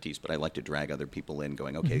expertise, but I like to drag other people in,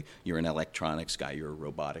 going, okay, you're an electronics guy, you're a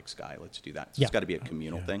robotics guy, let's do that. So it's got to be a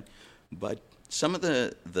communal thing. But some of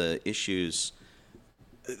the issues,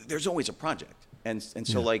 there's always a project. And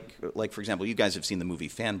so like for example, you guys have seen the movie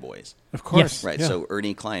Fanboys. Of course. Right. Yeah. So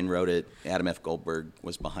Ernie Klein wrote it, Adam F. Goldberg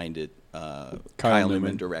was behind it, Kyle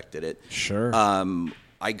Newman directed it. Sure.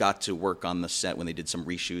 I got to work on the set when they did some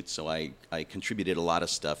reshoots, so I contributed a lot of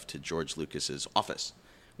stuff to George Lucas's office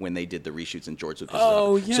when they did the reshoots in George Lucas's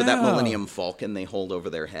office. Yeah. So that Millennium Falcon they hold over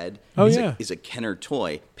their head is a Kenner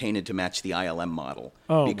toy painted to match the ILM model.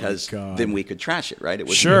 Because then we could trash it, right? It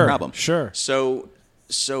wasn't a problem. Sure.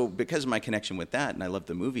 So because of my connection with that, and I love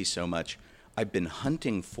the movie so much, I've been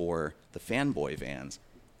hunting for the Fanboy vans,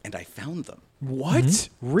 and I found them. What?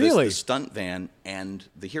 Really? The stunt van and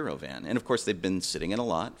the hero van. And, of course, they've been sitting in a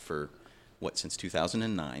lot for, since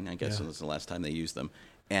 2009, I guess was the last time they used them.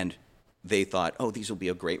 And they thought, these will be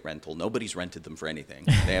a great rental. Nobody's rented them for anything.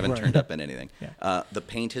 They haven't turned up in anything. The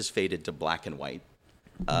paint has faded to black and white,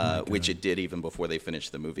 which it did even before they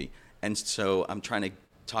finished the movie. And so I'm trying to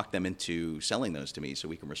talk them into selling those to me so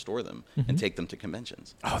we can restore them and take them to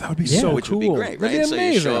conventions. Oh, that would be so which cool. Which would be great, right? That'd be so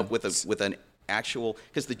amazing. you show up with an actual,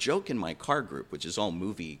 because the joke in my car group, which is all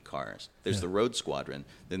movie cars, there's the Road Squadron,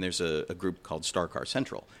 then there's a group called Star Car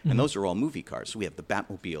Central, and those are all movie cars. So we have the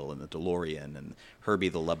Batmobile and the DeLorean and Herbie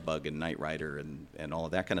the Love Bug and Knight Rider and all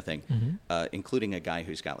of that kind of thing, including a guy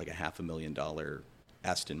who's got like a $500,000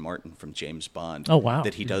 Aston Martin from James Bond. Oh, wow.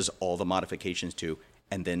 That he does all the modifications to,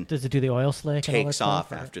 and then Does it do the oil slick? and all that takes stuff,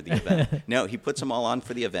 off or- after the event. No, he puts them all on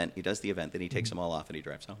for the event. He does the event, then he takes them all off and he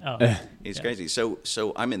drives home. Oh, He's crazy.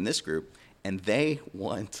 So I'm in this group, and they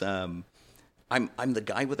want. I'm the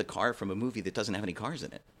guy with a car from a movie that doesn't have any cars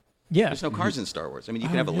in it. yeah. There's no cars in Star Wars. I mean, you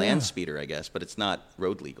can have a land speeder, I guess, but it's not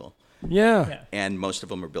road legal. Yeah. And most of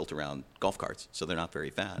them are built around golf carts, so they're not very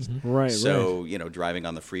fast. Right, So, driving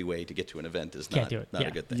on the freeway to get to an event is Can't not, do it. not Yeah.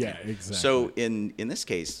 a good thing. Yeah, exactly. So in this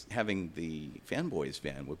case, having the Fanboys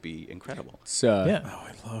van would be incredible. Yeah. Oh,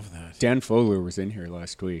 I love that. Dan Fogler was in here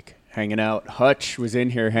last week, hanging out. Hutch was in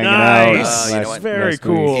here hanging Nice. out. You know what? Very last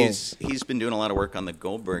cool. week. He's been doing a lot of work on the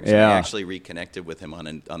Goldbergs. Yeah. I actually reconnected with him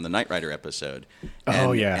on the Knight Rider episode.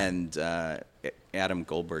 Oh, yeah. And Adam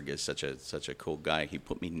Goldberg is such a cool guy. He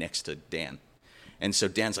put me next to Dan. And so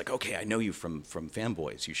Dan's like, okay, I know you from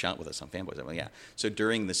Fanboys. You shot with us on Fanboys. I'm like, yeah. So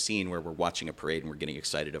during the scene where we're watching a parade and we're getting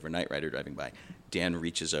excited over Knight Rider driving by, Dan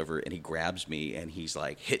reaches over and he grabs me and he's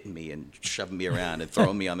like hitting me and shoving me around and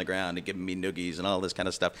throwing me on the ground and giving me noogies and all this kind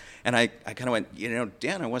of stuff. And I kind of went,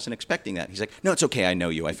 Dan, I wasn't expecting that. He's like, no, it's okay. I know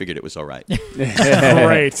you. I figured it was all right.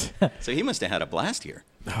 Great. So he must have had a blast here.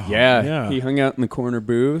 Yeah, he hung out in the corner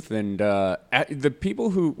booth, and the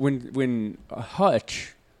people who when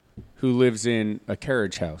Hutch, who lives in a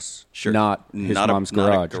carriage house, Sure. not his mom's not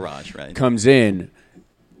garage, a garage, right? comes in.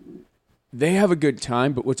 They have a good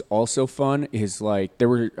time, but what's also fun is there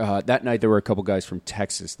were that night there were a couple guys from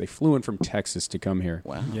Texas. They flew in from Texas to come here.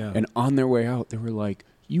 Wow. Yeah. And on their way out, they were like,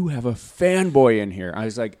 "You have a fanboy in here." I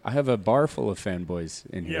was like, "I have a bar full of fanboys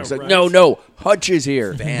in here." Yeah, I was like, right. "No, Hutch is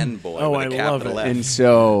here." Fanboy Oh, with I a love capital it. F. And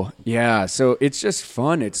so so it's just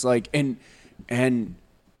fun. It's like and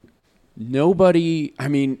nobody. I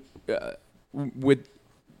mean, with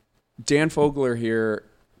Dan Fogler here,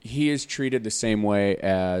 he is treated the same way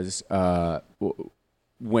as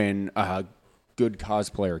when a good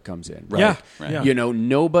cosplayer comes in. Right? Yeah. Right. Yeah.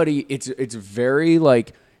 Nobody. It's very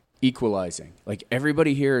equalizing. Like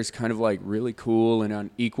everybody here is kind of really cool and on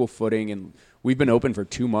equal footing. And we've been open for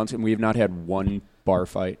 2 months and we have not had one bar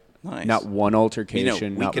fight. Nice. Not one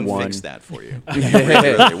altercation. we not can one. fix that for you. We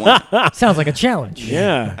really want. Sounds like a challenge.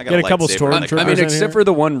 Yeah. I got Get a a couple lightsaber in the stormtroopers. car. I mean, in except here. for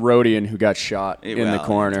the one Rhodian who got shot in the well,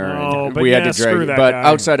 corner. Oh, and but we had yeah, to drag screw it. that But guy.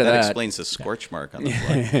 outside of That that, explains the scorch mark on the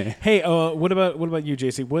floor. Hey, what about you,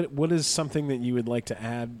 JC? What is something that you would like to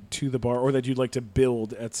add to the bar, or that you'd like to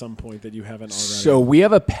build at some point that you haven't already? so we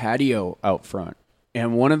have a patio out front,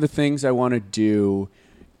 and one of the things I want to do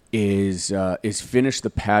is finish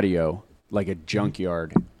the patio like a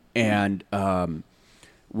junkyard, and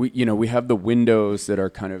we have the windows that are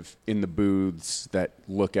kind of in the booths that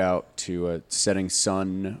look out to a setting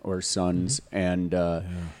sun or suns, and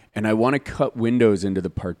I want to cut windows into the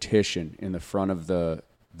partition in the front of the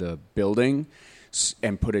building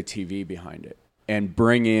and put a TV behind it and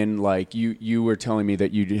bring in, like, you were telling me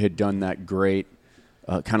that you had done that great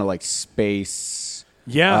kind of like space.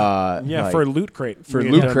 Like, for Loot Crate.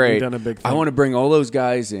 We've done a big thing. I want to bring all those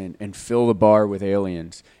guys in and fill the bar with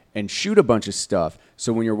aliens and shoot a bunch of stuff.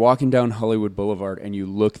 So when you're walking down Hollywood Boulevard and you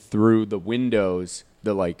look through the windows,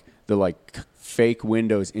 the fake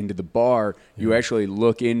windows into the bar, you actually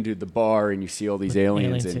look into the bar and you see all these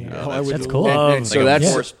aliens in here. That's cool. And so like that's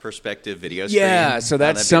a forced perspective video screen. Yeah, so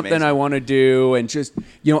that's something amazing. I want to do, and just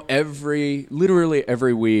literally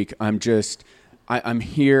every week I'm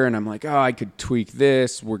here and I'm like, oh, I could tweak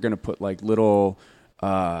this. We're gonna put like little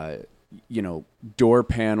door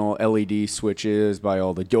panel LED switches by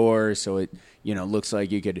all the doors, so it looks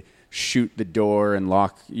like you could shoot the door and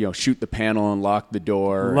lock, shoot the panel and lock the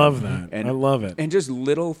door. Love that. I love it. And just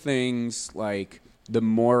little things like, the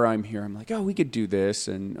more I'm here, I'm like, oh, we could do this,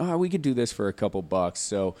 and we could do this for a couple bucks.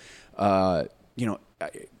 So, I'm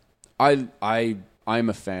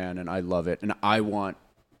a fan and I love it, and I want,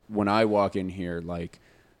 when I walk in here, like,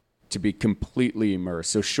 to be completely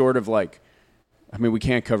immersed. So short of we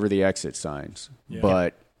can't cover the exit signs,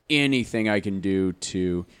 but anything I can do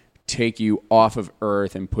to take you off of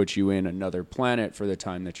Earth and put you in another planet for the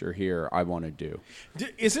time that you're here, I want to do.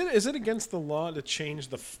 Is it against the law to change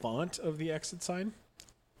the font of the exit sign?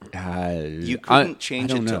 You couldn't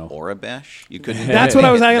change it to Orabesh. You couldn't. That's what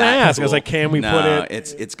I was going to that ask. I was like, can we put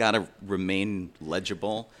it? It's got to remain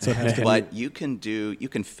legible. But you can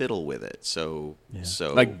fiddle with it. So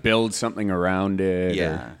like build something around it.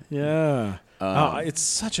 Yeah. It's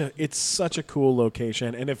such a cool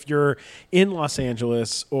location, and if you're in Los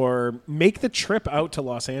Angeles, or make the trip out to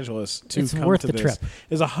Los Angeles to it's come worth to the this, trip.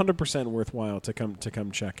 is 100% worthwhile to come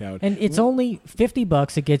check out. And it's only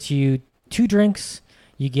 $50. It gets you 2 drinks.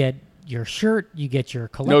 You get your shirt. You get your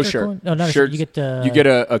collector No shirt. coin. No, not Shirts, a shirt. You get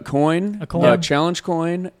a coin, a challenge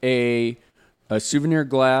coin, a souvenir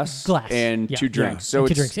glass, and 2 drinks. So and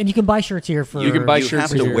 2 drinks, and you can buy shirts here for. You can buy you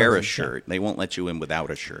shirts have to here. wear a shirt. They won't let you in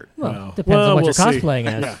without a shirt. Well, depends on what we'll you're see. cosplaying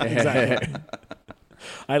as. Yeah, exactly.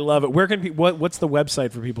 I love it. Where can what's the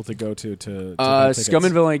website for people to go to buy tickets?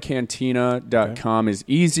 ScumandVillainy.com is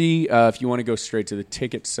easy. If you want to go straight to the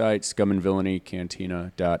ticket site,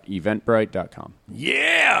 scumandvillainy.cantina.eventbrite.com.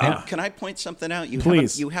 Yeah. And can I point something out?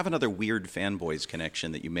 Please. You have another weird fanboys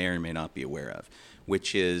connection that you may or may not be aware of,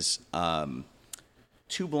 which is 2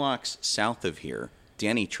 blocks south of here.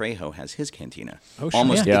 Danny Trejo has his cantina,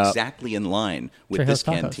 almost exactly in line with Trejo's this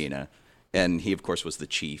Tacos. cantina, and he, of course, was the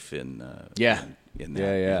chief in that. Yeah.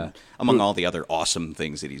 Among all the other awesome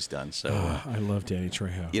things that he's done. So I love Danny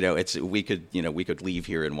Trejo. we could leave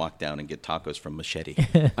here and walk down and get tacos from Machete.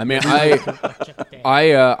 I mean, I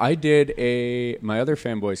did my other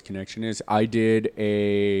fanboys connection is I did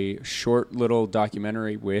a short little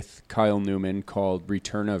documentary with Kyle Newman called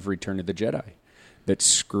Return of the Jedi that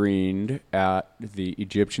screened at the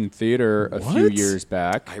Egyptian Theater a few years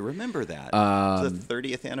back. I remember that. The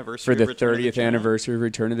 30th anniversary For the of Return of 30th the Jedi. anniversary of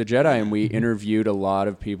Return of the Jedi, and we interviewed a lot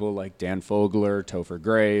of people like Dan Fogler, Topher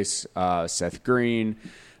Grace, Seth Green,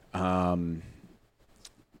 all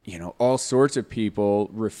sorts of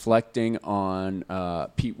people reflecting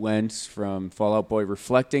on Pete Wentz from Fall Out Boy,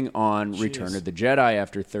 reflecting on Return of the Jedi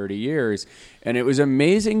after 30 years. And it was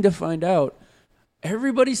amazing to find out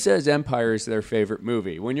everybody says Empire is their favorite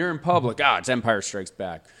movie. When you're in public, it's Empire Strikes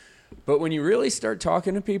Back. But when you really start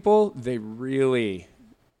talking to people, they really,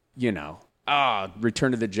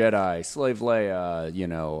 Return of the Jedi, Slave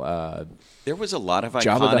Leia, there was a lot of Jabba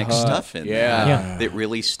the iconic Hutt. stuff in Yeah. there that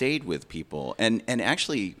really stayed with people. And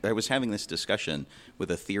actually, I was having this discussion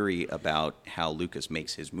with a theory about how Lucas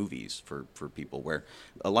makes his movies for people, where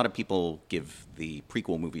a lot of people give the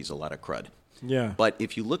prequel movies a lot of crud. Yeah. But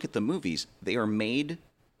if you look at the movies, they are made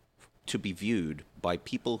to be viewed by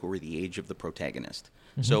people who are the age of the protagonist.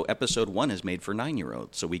 Mm-hmm. So episode 1 is made for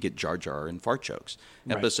 9-year-olds, so we get Jar Jar and fart jokes.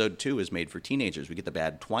 Right. Episode 2 is made for teenagers. We get the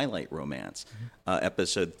bad Twilight romance. Mm-hmm.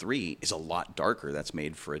 Episode 3 is a lot darker. That's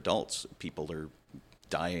made for adults. People are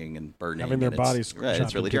dying and burning. Having their bodies chopped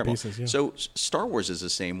it's really into terrible. pieces, yeah. So Star Wars is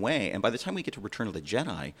the same way. And by the time we get to Return of the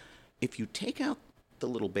Jedi, if you take out the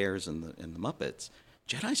little bears and the Muppets,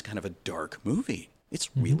 Jedi's kind of a dark movie. It's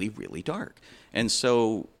really, really dark. And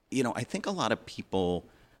so, I think a lot of people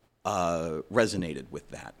resonated with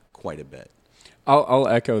that quite a bit. I'll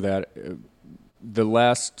echo that. The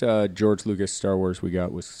last George Lucas Star Wars we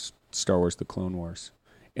got was Star Wars The Clone Wars.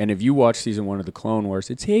 And if you watch season 1 of the Clone Wars,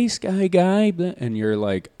 it's, hey, Sky Guy, blah, and you're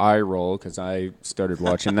like, eye roll, because I started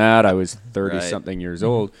watching that. I was 30-something years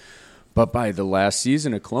old. But by the last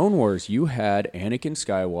season of Clone Wars, you had Anakin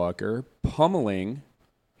Skywalker pummeling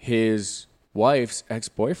his wife's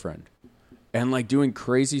ex-boyfriend and like doing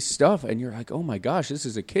crazy stuff. And you're like, oh my gosh, this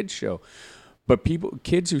is a kid's show. But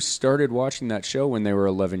kids who started watching that show when they were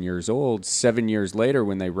 11 years old, 7 years later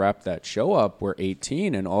when they wrapped that show up, were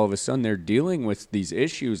 18, and all of a sudden they're dealing with these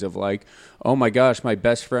issues of like, oh my gosh, my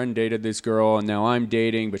best friend dated this girl, and now I'm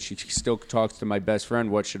dating, but she still talks to my best friend.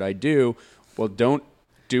 What should I do? Well, don't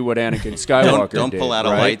do what Anakin Skywalker did. Don't pull out a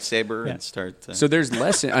lightsaber and start. So there's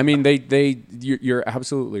lessons. I mean, you're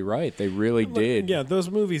absolutely right. They really did. Yeah, those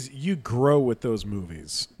movies, you grow with those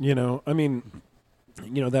movies. You know, I mean,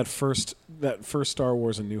 you know, that first Star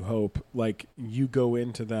Wars: A New Hope, like, you go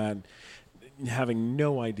into that having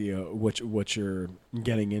no idea what you're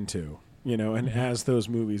getting into. You know, and as those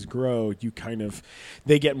movies grow,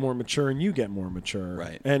 they get more mature and you get more mature.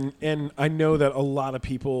 Right. And I know that a lot of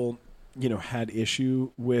people, you know, had issue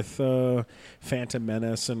with Phantom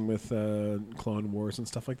Menace and with Clone Wars and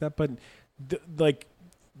stuff like that. But like,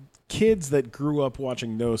 kids that grew up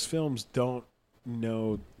watching those films don't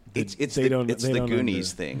know. It's the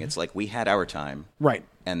Goonies thing. It's like, we had our time, right?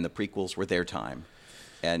 And the prequels were their time,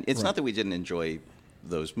 and it's not that we didn't enjoy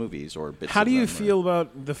those movies or bits. How do you feel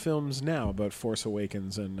about the films now, about Force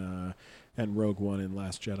Awakens and Rogue One and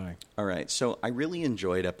Last Jedi? All right, so I really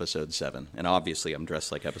enjoyed Episode 7, and obviously I'm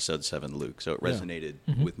dressed like Episode 7 Luke, so it resonated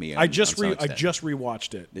with me. I just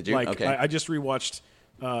rewatched it. Did you? Like, okay. I just rewatched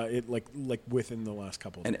it like within the last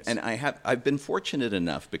couple of days. And I've been fortunate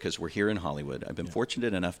enough, because we're here in Hollywood, I've been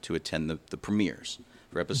fortunate enough to attend the premieres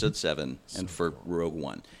for Episode 7 and for Rogue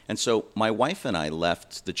One. And so my wife and I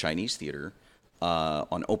left the Chinese theater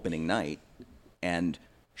on opening night, and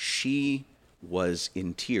she was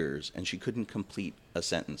in tears, and she couldn't complete a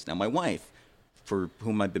sentence. Now, my wife, for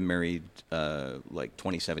whom I've been married like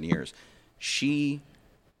 27 years, she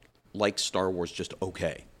likes Star Wars just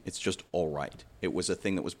okay. It's just all right. It was a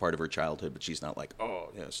thing that was part of her childhood, but she's not like, oh,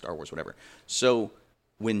 yeah, Star Wars, whatever. So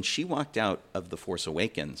when she walked out of The Force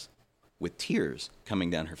Awakens with tears coming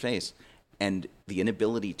down her face and the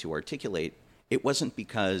inability to articulate, it wasn't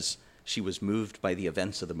because she was moved by the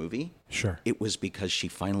events of the movie. Sure. It was because she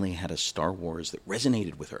finally had a Star Wars that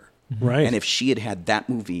resonated with her. Right. And if she had had that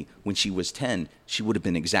movie when she was 10, she would have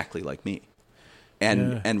been exactly like me.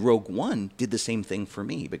 And Rogue One did the same thing for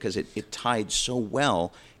me, because it tied so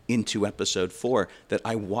well into Episode 4 that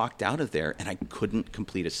I walked out of there and I couldn't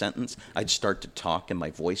complete a sentence. I'd start to talk and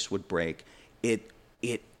my voice would break. I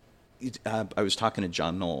was talking to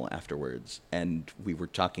John Knoll afterwards, and we were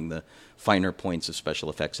talking the finer points of special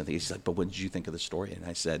effects and things. He's like, but what did you think of the story? And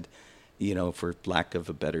I said, you know, for lack of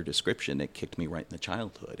a better description, it kicked me right in the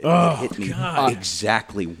childhood. It hit me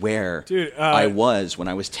exactly where I was when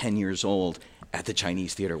I was 10 years old at the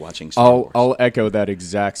Chinese theater watching Star Wars. I'll echo that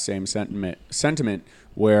exact same sentiment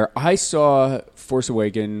where I saw Force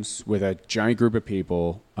Awakens with a giant group of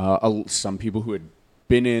people, some people who had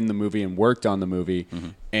been in the movie and worked on the movie,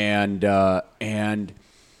 and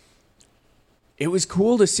it was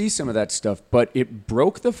cool to see some of that stuff, but it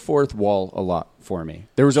broke the fourth wall a lot for me.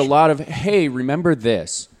 There was a lot of, hey, remember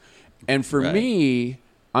this? And for me,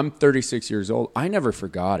 I'm 36 years old. I never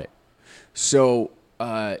forgot it. So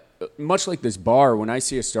much like this bar, when I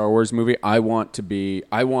see a Star Wars movie, I want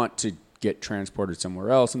to get transported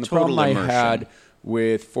somewhere else. And the Total problem immersion. I had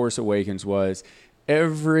with Force Awakens was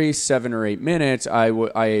every 7 or 8 minutes,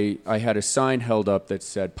 I had a sign held up that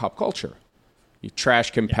said pop culture.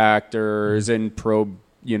 Trash compactors and probe,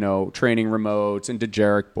 training remotes and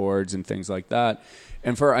dejarik boards and things like that.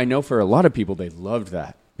 And I know for a lot of people, they loved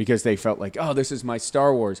that because they felt like, oh, this is my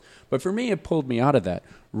Star Wars. But for me, it pulled me out of that.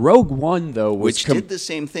 Rogue One, though, which did the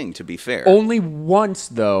same thing, to be fair. Only once,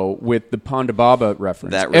 though, with the Ponda Baba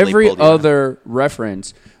reference. That really Every pulled you out. other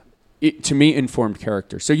reference, to me, informed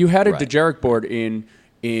character. So you had a dejarik board in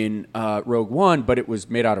Rogue One, but it was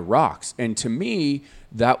made out of rocks. And to me,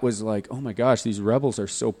 that was like, oh my gosh, these rebels are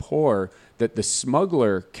so poor that the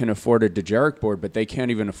smuggler can afford a dejarik board, but they can't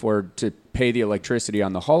even afford to pay the electricity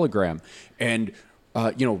on the hologram. And,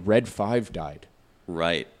 Red 5 died.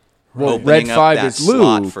 Right. Well, Opening Red up 5 that is Luke.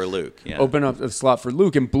 slot for Luke. Yeah. Open up the slot for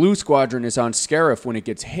Luke. And Blue Squadron is on Scarif when it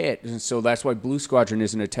gets hit. And so that's why Blue Squadron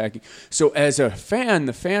isn't attacking. So as a fan,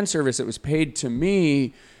 the fan service that was paid to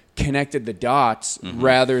me connected the dots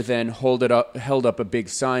rather than held up a big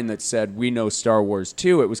sign that said, we know Star Wars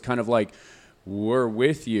 2. It was kind of like, we're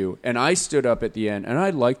with you. And I stood up at the end, and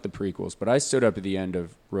I liked the prequels, but I stood up at the end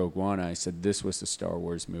of Rogue One. I said, this was the Star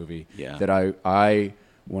Wars movie that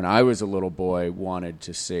when I was a little boy, wanted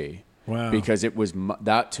to see. Wow. Because it was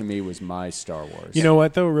that to me was my Star Wars. You know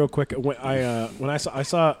what though, real quick, when I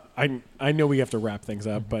saw I know we have to wrap things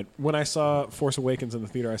up, but when I saw Force Awakens in the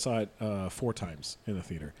theater, I saw it 4 times in the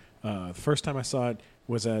theater. The first time I saw it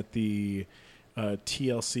was at the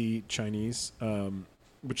TLC Chinese,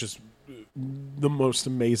 which is the most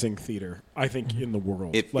amazing theater I think in the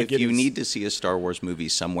world. If you need to see a Star Wars movie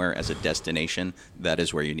somewhere as a destination, that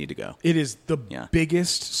is where you need to go. It is the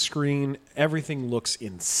biggest screen. Everything looks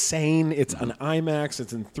insane. It's an IMAX.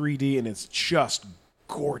 It's in 3D, and it's just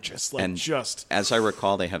gorgeous. As I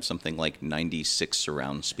recall, they have something like 96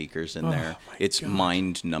 surround speakers in there. It's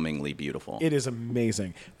mind-numbingly beautiful. It is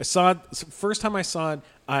amazing. I saw it first time I saw it.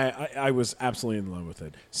 I was absolutely in love with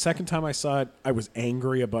it. Second time I saw it, I was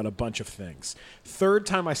angry about a bunch of things. Third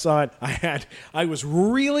time I saw it, I was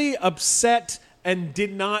really upset and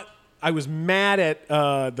did not. I was mad at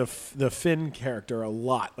the Finn character a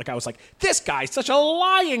lot. Like I was like, this guy's such a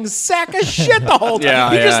lying sack of shit the whole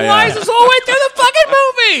time. He just lies his whole way through the fucking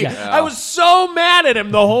movie. Yeah. I was so mad at him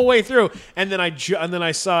the whole way through. And then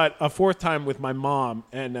I saw it a 4th time with my mom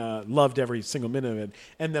and loved every single minute of it.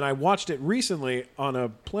 And then I watched it recently on a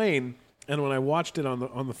plane. And when I watched it on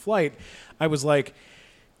the flight, I was like,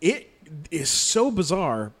 it is so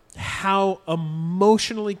bizarre how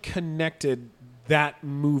emotionally connected that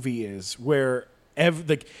movie is, where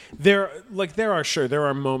there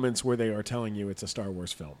are moments where they are telling you it's a Star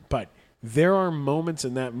Wars film, but there are moments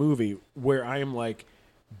in that movie where I am like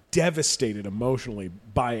devastated emotionally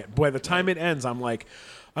by it. By the time it ends, I'm like,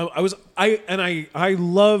 I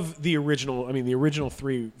love the original. I mean, the original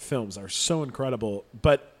 3 films are so incredible,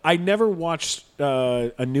 but I never watched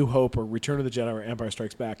A New Hope or Return of the Jedi or Empire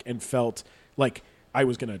Strikes Back and felt like I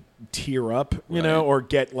was going to tear up, you know, or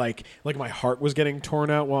get like my heart was getting torn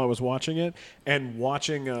out while I was watching it. And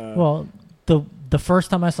watching... well, the first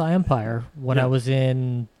time I saw Empire, when I was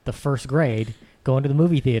in the 1st grade, going to the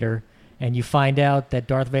movie theater, and you find out that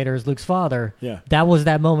Darth Vader is Luke's father, that was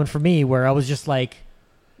that moment for me where I was just like,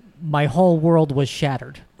 my whole world was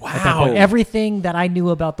shattered. Wow. At that point. Everything that I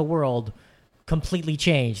knew about the world completely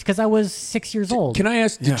changed, because I was 6 years old. Can I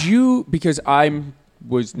ask, did you... Because I'm...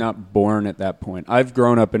 was not born at that point. I've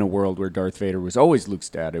grown up in a world where Darth Vader was always Luke's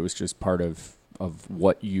dad. It was just part of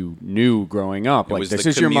what you knew growing up. Like, this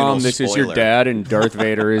is your mom, this is your dad, and Darth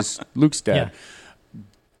Vader is Luke's dad. Yeah.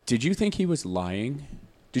 Did you think he was lying?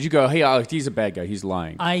 Did you go, hey, he's a bad guy, he's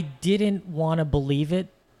lying? I didn't want to believe it,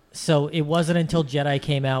 so it wasn't until Jedi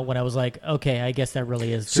came out when I was like, okay, I guess that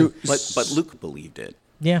really is true. But Luke believed it.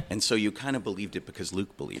 Yeah. And so you kind of believed it because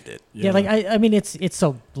Luke believed it. Yeah, like, I mean, it's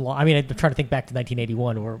so long. I mean, I'm trying to think back to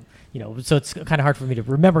 1981 or, you know, so it's kind of hard for me to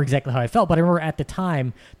remember exactly how I felt. But I remember at the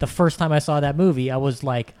time, the first time I saw that movie, I was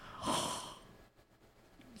like,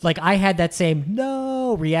 like I had that same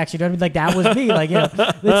no reaction. You know what I mean? Like that was me. Like, you know,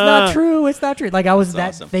 it's not true. It's not true. Like I was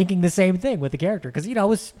thinking the same thing with the character. Because, you know, I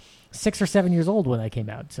was 6 or 7 years old when I came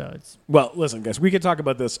out. So it's listen, guys, we could talk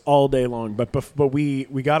about this all day long, but we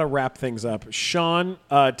got to wrap things up. Shawn,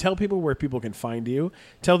 tell people where people can find you.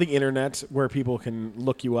 Tell the internet where people can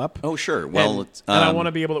look you up. Oh, sure. Well, and I want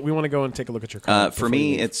to be able to. We want to go and take a look at your card. For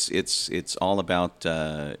me, it's all about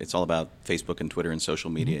Facebook and Twitter and social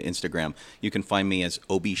media, Instagram. You can find me as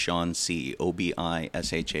Obishawn C,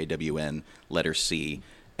 OBISHAWN, letter C.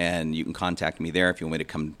 And you can contact me there if you want me to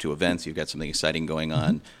come to events. You've got something exciting going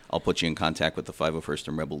on. I'll put you in contact with the 501st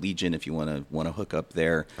and Rebel Legion if you want to hook up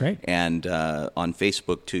there. Great. And on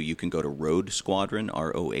Facebook, too, you can go to Road Squadron,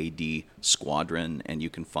 ROAD Squadron, and you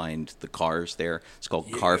can find the cars there. It's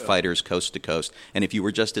called Car Fighters Coast to Coast. And if you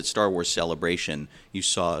were just at Star Wars Celebration, you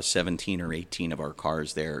saw 17 or 18 of our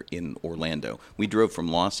cars there in Orlando. We drove from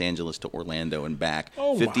Los Angeles to Orlando and back,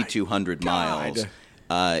 5,200 miles.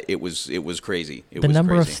 It was crazy. The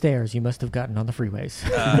number of stairs you must have gotten on the freeways.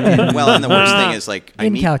 And the worst thing is, like,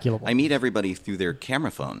 incalculable. I meet everybody through their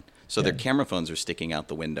camera phone. So their camera phones are sticking out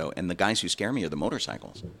the window, and the guys who scare me are the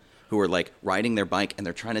motorcycles, who are like riding their bike and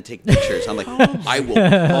they're trying to take pictures. I'm like, I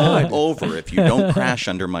will pull over if you don't crash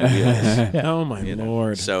under my wheels. Oh my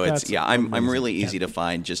Lord! So I'm really easy to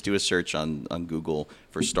find. Just do a search on Google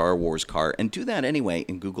for Star Wars car, and do that anyway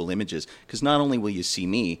in Google Images, because not only will you see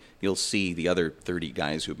me, you'll see the other 30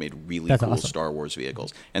 guys who've made really cool awesome. Star Wars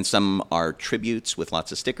vehicles. And some are tributes with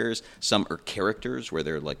lots of stickers. Some are characters where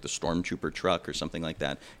they're like the Stormtrooper truck or something like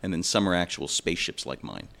that. And then some are actual spaceships like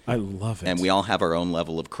mine. I love it. And we all have our own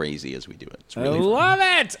level of crazy as we do it. It's really fun. Love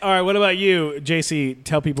it. All right, what about you, JC?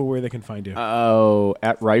 Tell people where they can find you. Oh,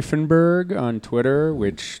 at Reifenberg on Twitter,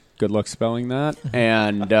 which... good luck spelling that.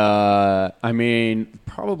 And, I mean,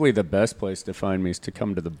 probably the best place to find me is to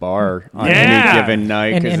come to the bar on any given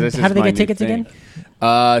night. And how do they get tickets again?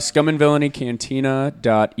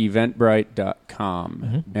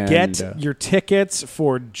 scumandvillainy.eventbrite.com. And, Get your tickets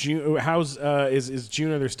for June. Is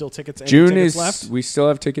June? Are there still tickets? Any June tickets is left? we still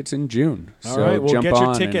have tickets in June. All So right, well, jump get your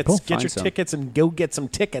on tickets. and Get your find some. tickets and go get some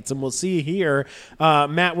tickets, and we'll see you here.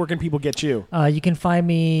 Matt, where can people get you? You can find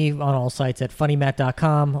me on all sites at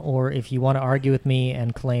funnymatt.com, or if you want to argue with me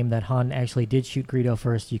and claim that Han actually did shoot Greedo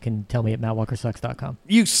first, you can tell me at mattwalkersucks.com.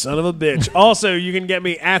 You son of a bitch. Also, you can get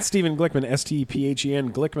me at Stephen Glickman,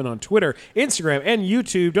 STPHEN Glickman on Twitter, Instagram, and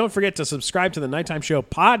YouTube. Don't forget to subscribe to the Nighttime Show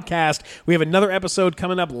podcast. We have another episode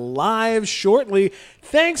coming up live shortly.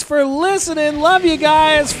 Thanks for listening. Love you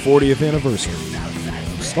guys. 40th anniversary.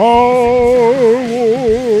 Star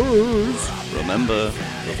Wars. Remember,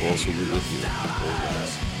 the Force will be with you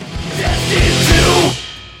always. Destiny.